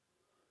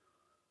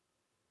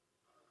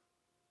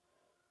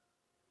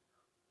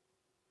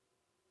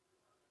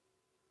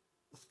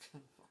 That's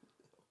kind of funny,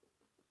 though.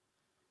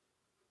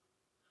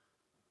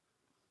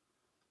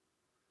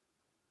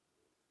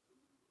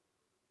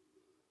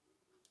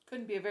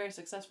 Couldn't be a very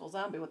successful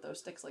zombie with those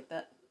sticks like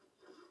that.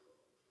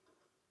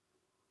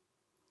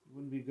 He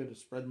wouldn't be good at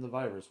spreading the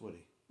virus, would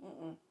he?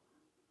 Mm-mm.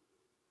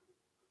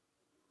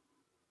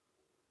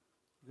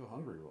 Go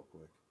hungry real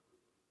quick.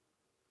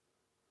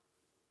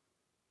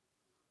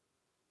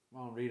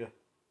 Come on, Rita.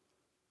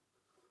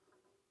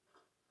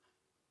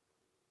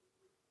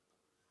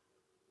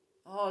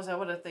 Oh, is that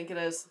what I think it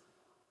is?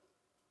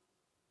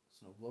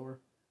 Snowblower?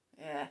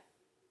 Yeah.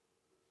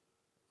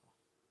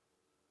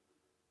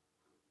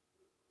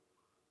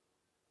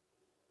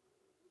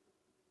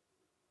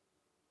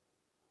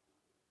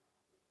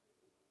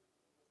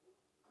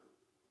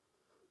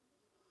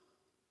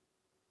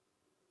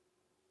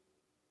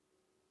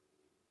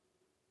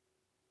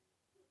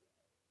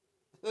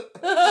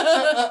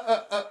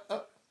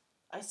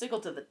 Icicle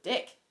to the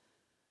dick.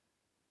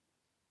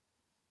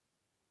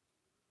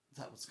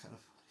 That was kind of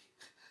funny.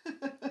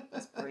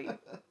 That's great. Got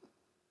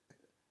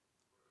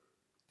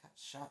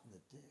shot in the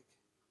dick.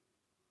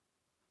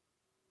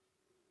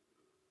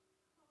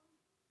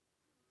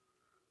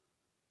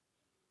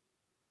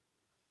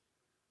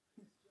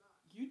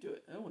 You do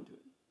it. I won't do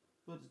it.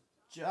 But it's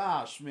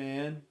Josh,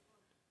 man.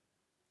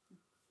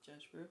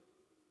 Josh, bro.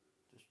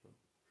 Just bro.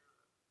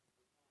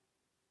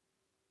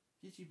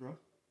 GG, bro.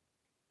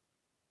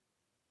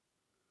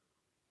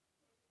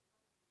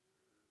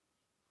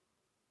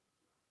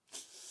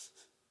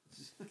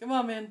 Come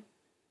on, man.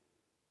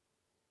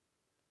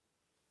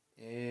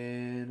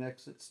 And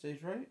exit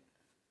stage right.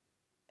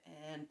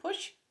 And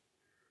push.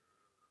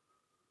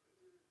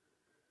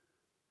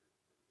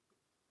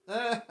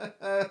 I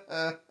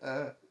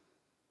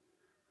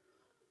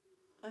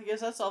I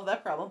guess that solved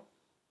that problem.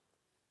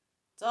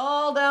 It's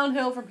all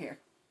downhill from here.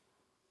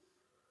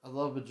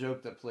 love a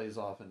joke that plays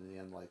off in the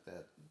end like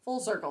that. Full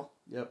circle.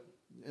 Yep.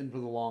 In for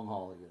the long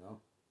haul, you know.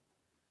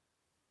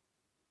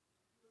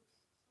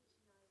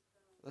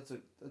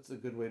 That's a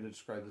good way to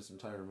describe this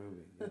entire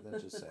movie. Yeah,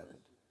 that just happened.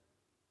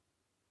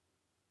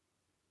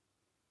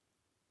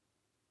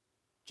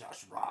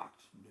 Josh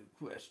rocked. No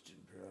question,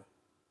 bro.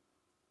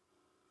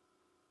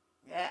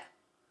 Yeah.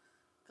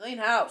 Clean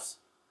house.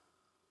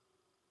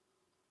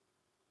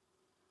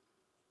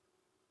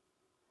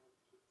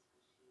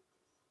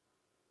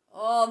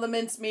 Oh, the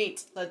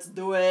mincemeat. Let's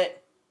do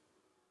it.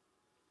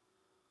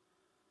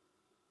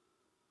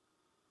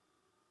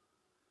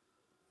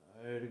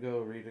 Way to go,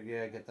 Rita.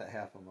 Yeah, get that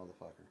half a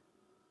motherfucker.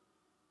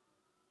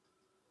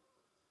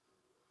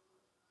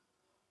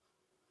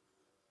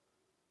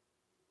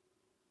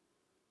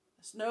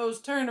 The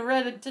snow's turned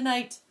red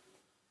tonight.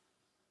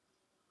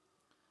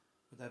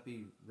 Would that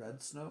be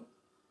red snow?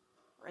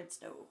 Red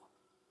snow.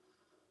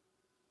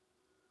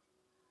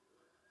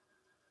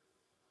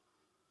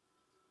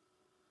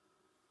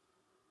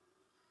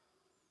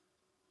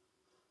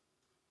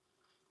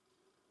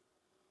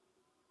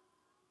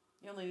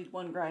 You only need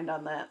one grind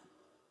on that.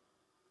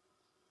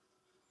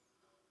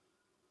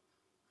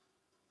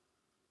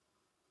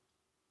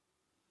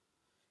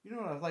 You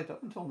know what I've liked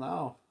up until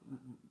now?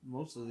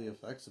 Most of the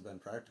effects have been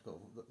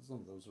practical. Some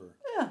of those were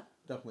Yeah.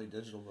 definitely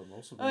digital, but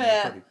most of them Oh, were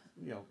yeah.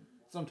 pretty,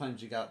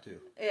 sometimes you got to.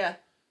 Yeah.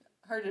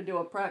 Hard to do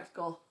a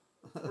practical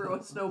through a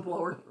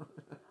snowblower.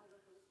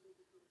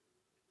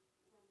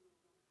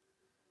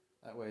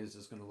 That way it's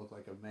just going to look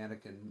like a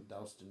mannequin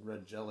doused in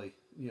red jelly,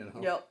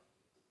 Yep.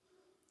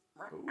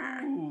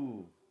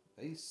 Ooh,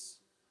 face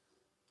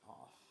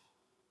off.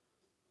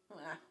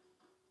 Ah.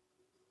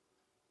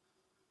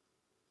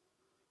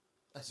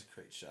 That's a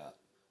great shot.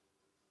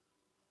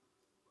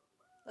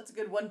 That's a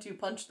good 1-2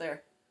 punch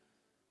there.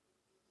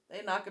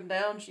 They knock him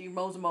down, she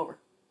mows him over.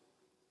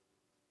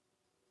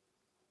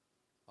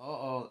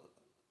 Uh-oh.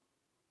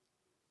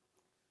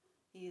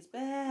 He's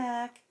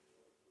back.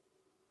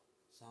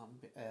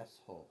 Zombie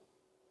asshole.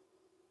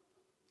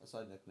 That's how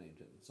I nicknamed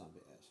him,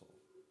 zombie asshole.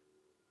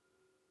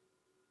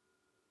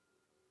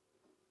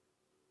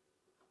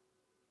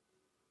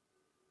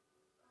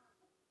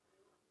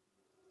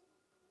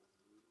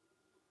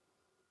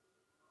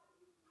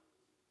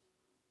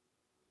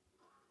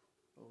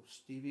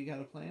 Stevie got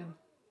a plan?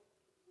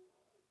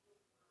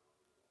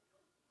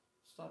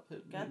 Stop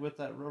hitting me Got- with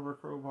that rubber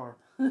crowbar.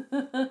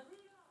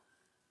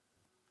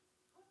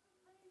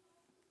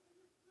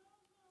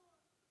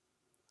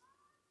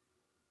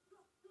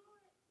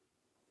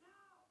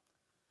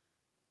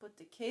 Put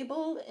the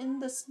cable in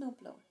the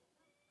snowblower.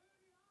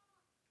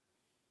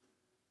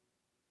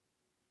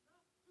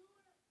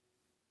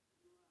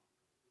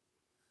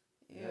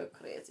 You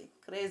crazy,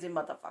 crazy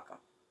motherfucker.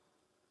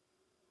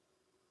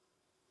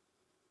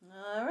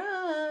 All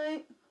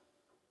right.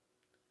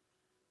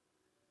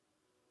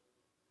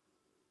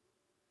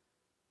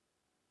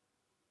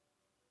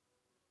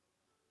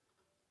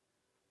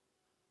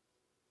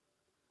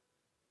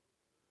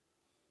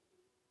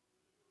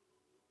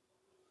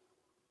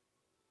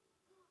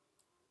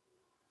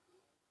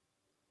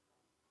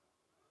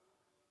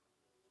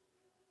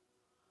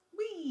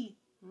 Wee.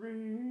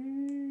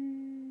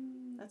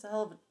 That's a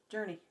hell of a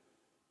journey.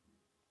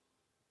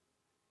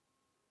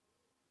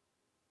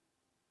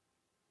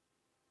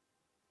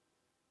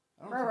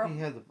 I don't think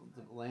he had the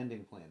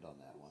landing planned on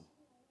that one.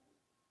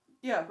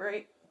 Yeah,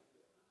 right.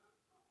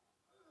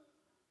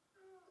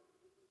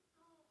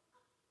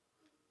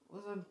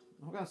 Listen,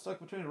 I'm got stuck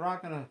between a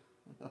rock and a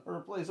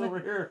place over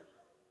here.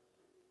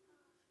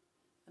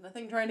 And a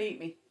thing trying to eat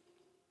me.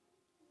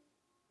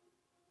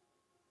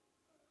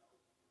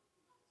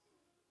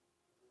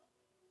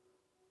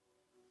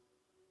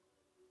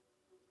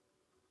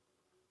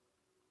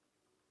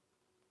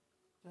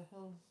 What the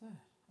hell is that?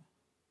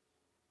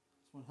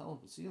 It's one hell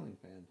of a ceiling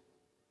fan.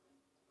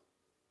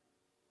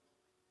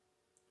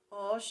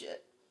 Oh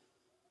shit.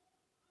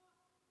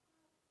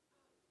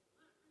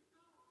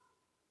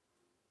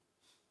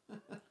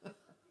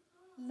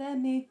 Let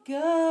me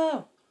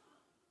go.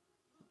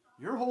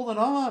 You're holding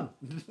on.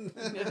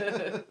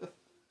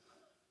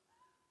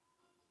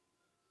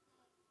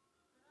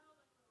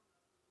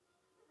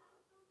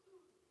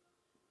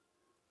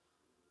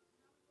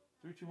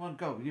 3, 2, 1,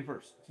 go. You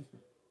first.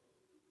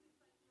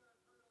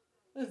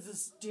 That's a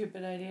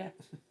stupid idea.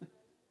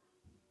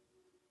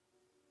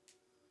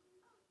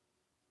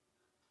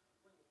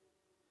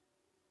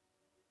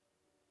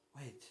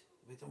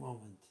 Wait a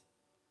moment.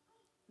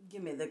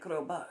 Give me the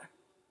crowbar.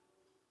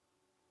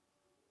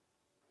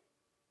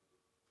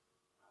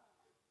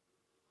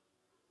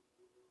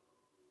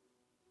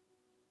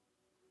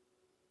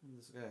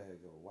 This guy had to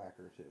go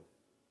whacker too.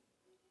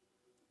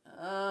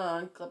 Oh,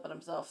 unclipping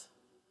himself.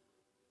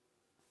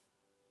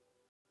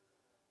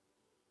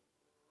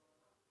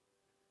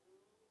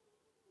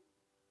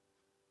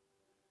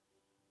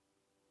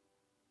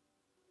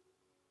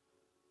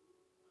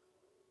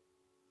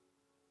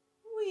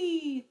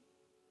 Wee.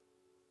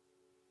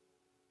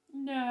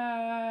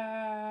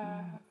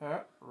 No.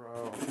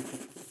 Bro.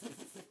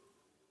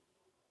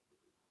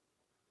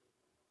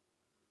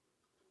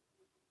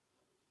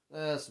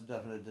 That's some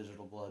definite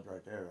digital blood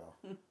right there,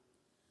 though.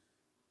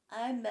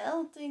 I'm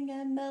melting,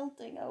 I'm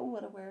melting. Oh,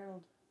 what a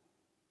world.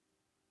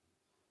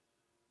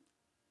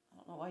 I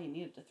don't know why you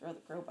needed to throw the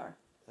crowbar.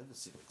 That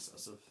just seemed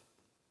excessive.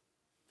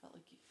 Felt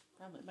like you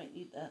probably might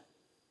need that.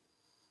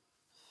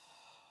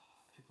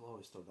 People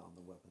always throw down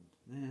the weapon.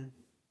 Man.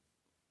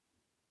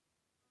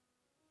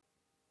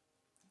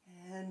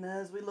 And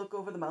as we look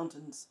over the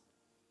mountains,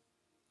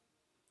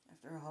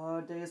 after a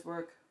hard day's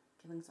work,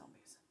 killing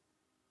zombies.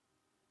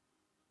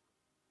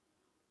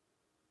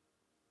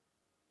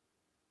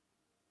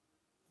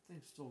 That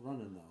thing's still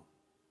running, though.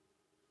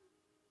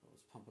 I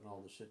was pumping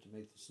all the shit to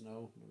make the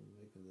snow.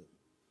 Making the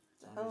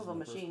It's a hell of a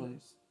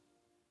machine.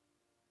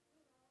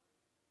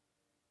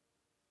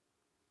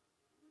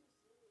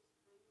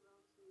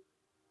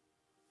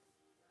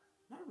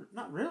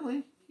 Not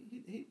really.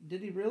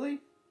 Did he really?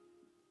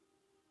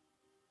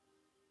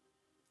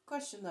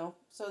 Question though.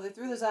 So they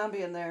threw the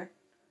zombie in there.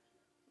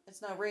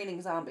 It's now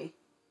raining zombie.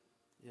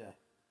 Yeah,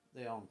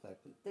 they all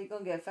infected. They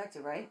gonna get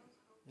affected, right?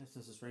 Yeah,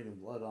 since it's raining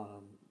blood on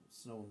them,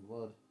 snow and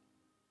blood.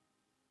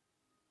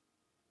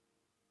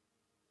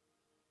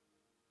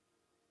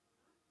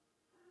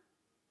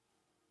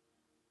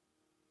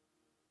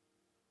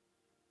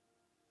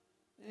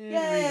 And Rita made it.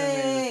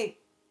 Yay!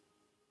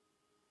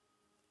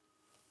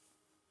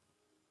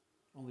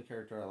 Only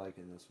character I like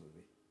in this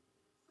movie.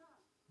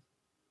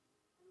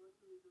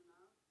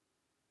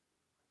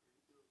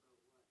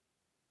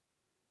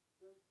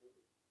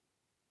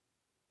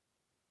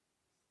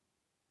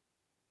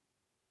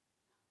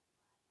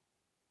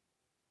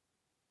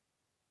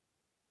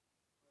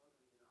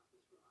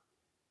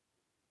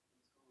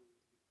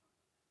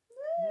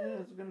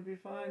 Yeah, it's gonna be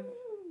fine.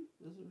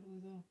 Is it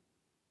really though?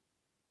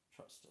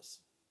 Trust us.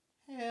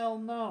 Hell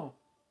no.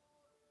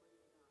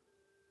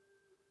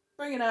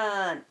 Bring it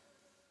on! I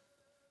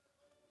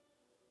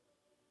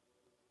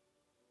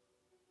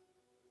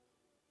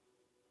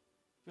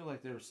feel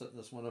like they were setting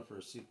this one up for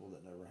a sequel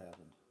that never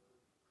happened.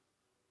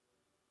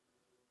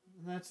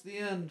 And that's the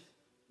end.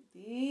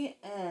 The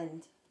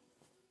end.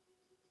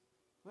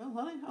 Well,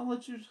 honey, I'll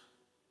let you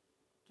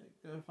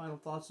take final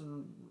thoughts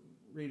and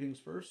readings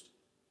first.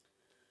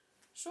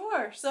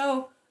 Sure.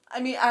 So I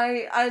mean,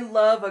 I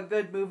love a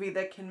good movie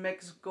that can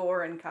mix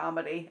gore and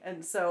comedy,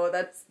 and so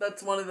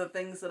that's one of the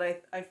things that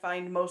I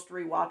find most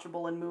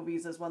rewatchable in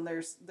movies is when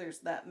there's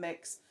that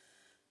mix.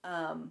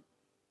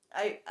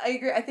 I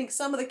agree. I think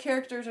some of the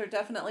characters are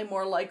definitely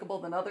more likable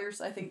than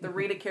others. I think the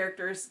Rita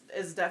character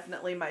is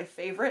definitely my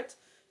favorite.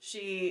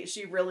 She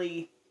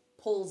really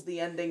pulls the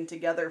ending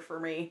together for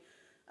me,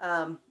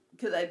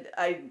 because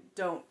I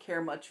don't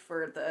care much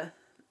for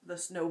the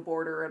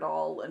snowboarder at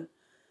all. And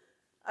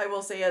I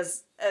will say,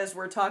 as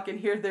we're talking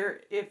here,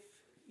 there, if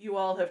you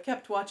all have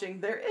kept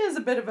watching, there is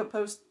a bit of a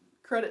post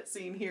credit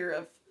scene here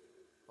of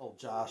Old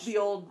Josh. the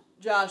old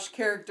Josh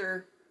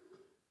character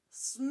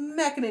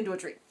smacking into a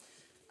tree.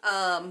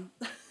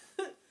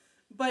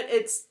 But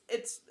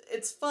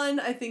it's fun.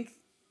 I think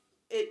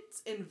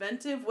it's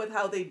inventive with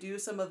how they do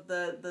some of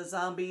the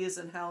zombies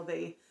and how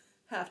they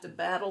have to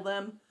battle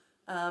them,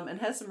 and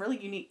has some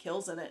really unique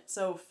kills in it.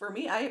 So for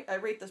me, I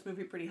rate this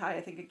movie pretty high.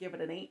 I think I'd give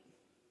it an 8.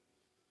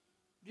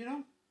 You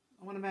know,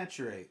 I want to match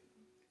your 8.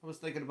 I was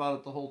thinking about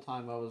it the whole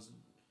time. I was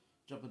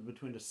jumping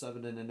between a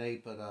 7 and an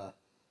 8, but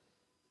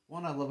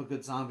one, I love a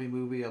good zombie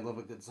movie. I love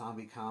a good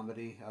zombie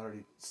comedy. I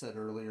already said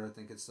earlier, I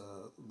think it's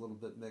a little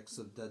bit mix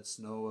of Dead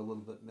Snow, a little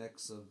bit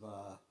mix of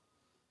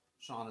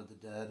Shaun of the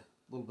Dead,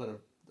 a little bit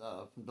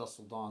of From Dusk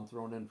Till Dawn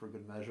thrown in for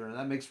good measure, and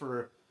that makes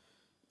for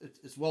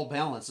it's well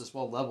balanced. It's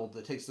well leveled.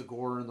 It takes the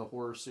gore and the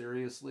horror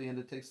seriously, and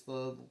it takes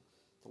the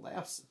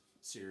laughs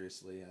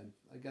seriously.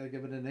 I gotta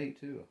give it an 8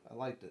 too. I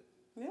liked it.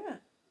 Yeah.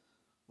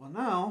 Well,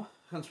 now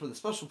comes for the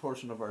special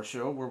portion of our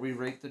show where we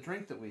rate the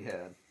drink that we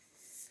had.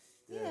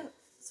 Yeah.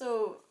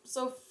 So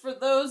for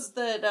those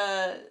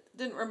that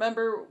didn't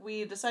remember,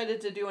 we decided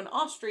to do an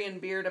Austrian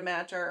beer to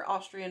match our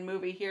Austrian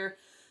movie here,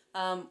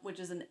 which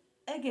is an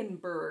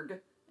Eggenberg,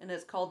 and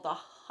it's called the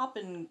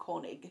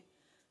Hoppenkönig.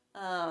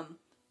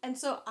 And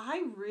so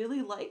I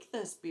really like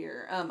this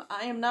beer.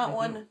 I am not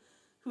one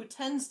who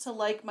tends to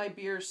like my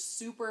beers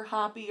super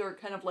hoppy, or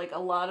kind of like a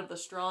lot of the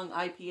strong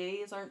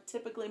IPAs aren't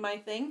typically my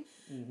thing.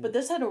 But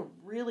this had a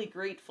really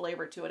great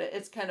flavor to it.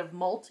 It's kind of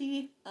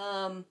malty,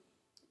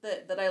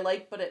 that I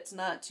like, but it's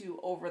not too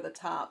over the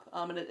top.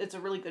 And it's a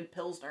really good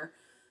Pilsner.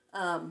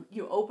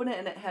 You open it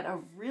and it had a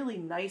really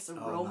nice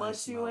aroma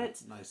to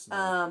it. Nice.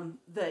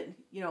 That,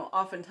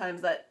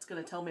 oftentimes that's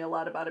going to tell me a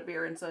lot about a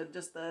beer. And so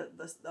just the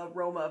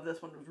aroma of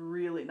this one was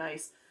really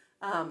nice.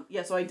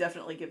 So I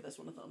definitely give this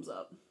one a thumbs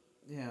up.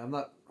 Yeah, I'm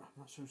not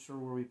so sure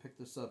where we picked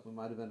this up. It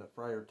might have been at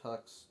Friar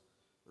Tuck's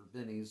or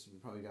Benny's. We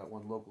probably got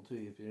one local to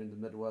you if you're in the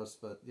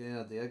Midwest. But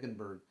yeah, the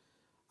Eggenberg,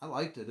 I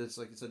liked it. It's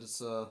like I said,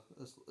 it's a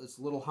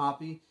little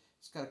hoppy.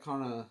 It's got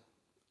kind of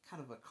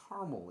a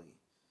caramely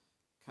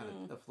kind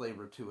of a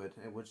flavor to it,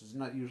 which is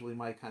not usually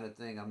my kind of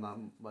thing. I'm not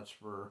much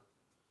for,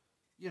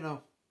 a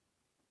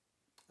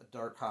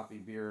dark hoppy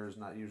beer is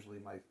not usually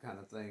my kind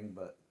of thing.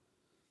 But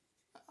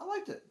I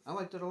liked it. I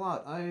liked it a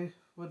lot. I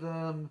would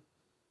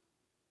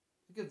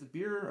give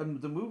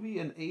the movie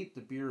an 8,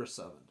 the beer a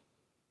 7.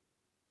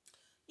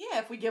 Yeah,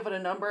 if we give it a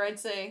number, I'd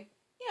say,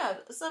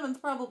 7's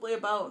probably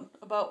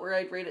about where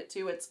I'd rate it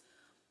too. It's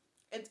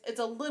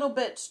a little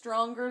bit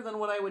stronger than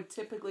what I would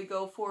typically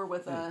go for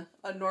with a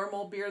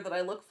normal beer that I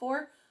look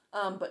for,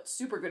 but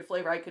super good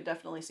flavor. I could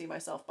definitely see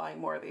myself buying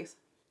more of these.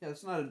 Yeah,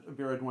 it's not a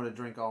beer I'd want to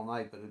drink all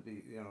night, but it'd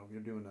be, if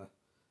you're doing a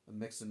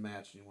mix and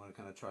match and you want to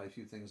kind of try a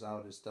few things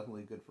out, it's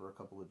definitely good for a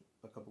couple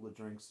of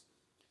drinks.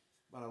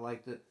 But I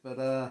liked it.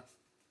 But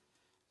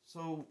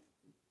so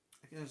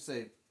I can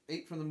say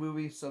 8 for the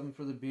movie, 7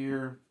 for the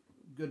beer.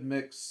 Good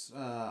mix.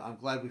 I'm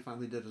glad we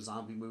finally did a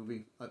zombie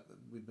movie.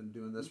 We've been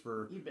doing this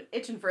for... You've been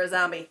itching for a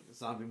zombie.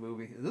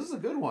 Movie. This is a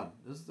good one.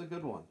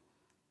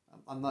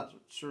 I'm not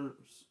sure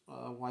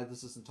why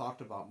this isn't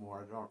talked about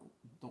more. I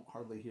don't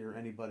hardly hear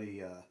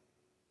anybody,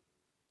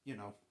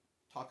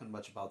 talking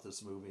much about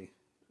this movie.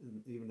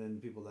 And even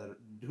in people that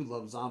do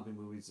love zombie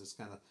movies, just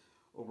kind of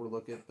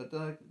overlook it. But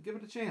give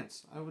it a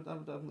chance. I would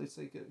definitely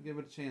say give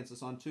it a chance.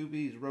 It's on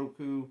Tubi,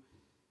 Roku,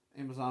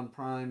 Amazon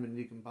Prime, and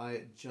you can buy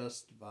it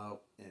just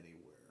about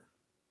anywhere.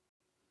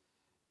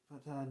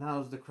 But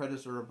now as the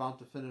credits are about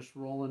to finish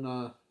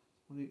rolling,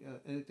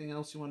 anything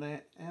else you want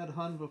to add,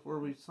 Hun, before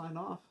we sign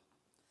off?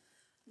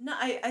 No,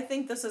 I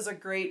think this is a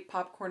great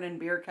popcorn and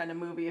beer kind of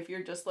movie. If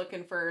you're just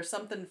looking for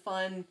something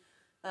fun,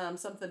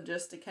 something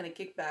just to kind of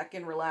kick back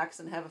and relax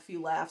and have a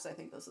few laughs, I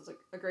think this is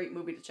a great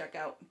movie to check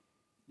out.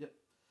 Yep,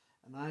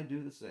 and I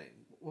do the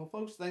same. Well,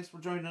 folks, thanks for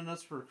joining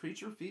us for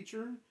Creature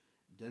Feature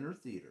Dinner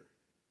Theater.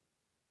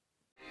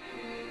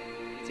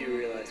 Do you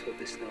realize what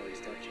the snow is,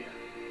 don't you?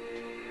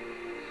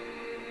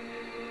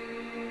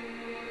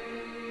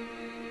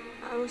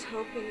 I was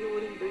hoping you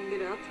wouldn't bring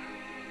it up.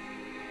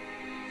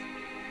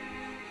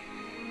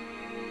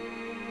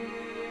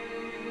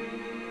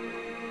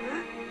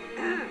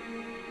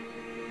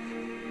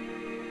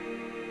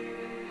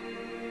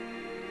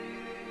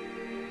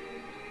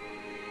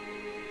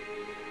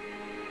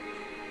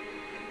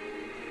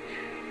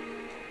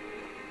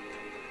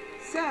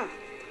 So,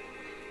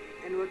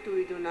 and what do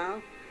we do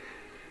now?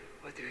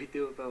 What do we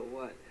do about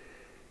what?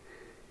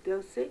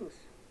 Those things.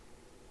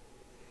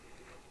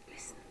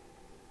 Listen.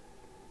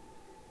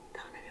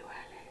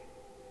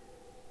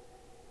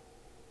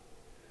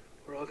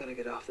 all gonna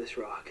get off this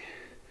rock.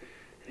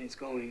 And it's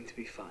going to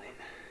be fine.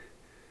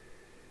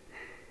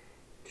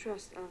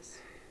 Trust us.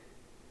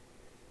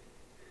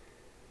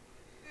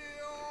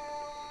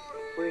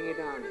 Bring it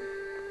on.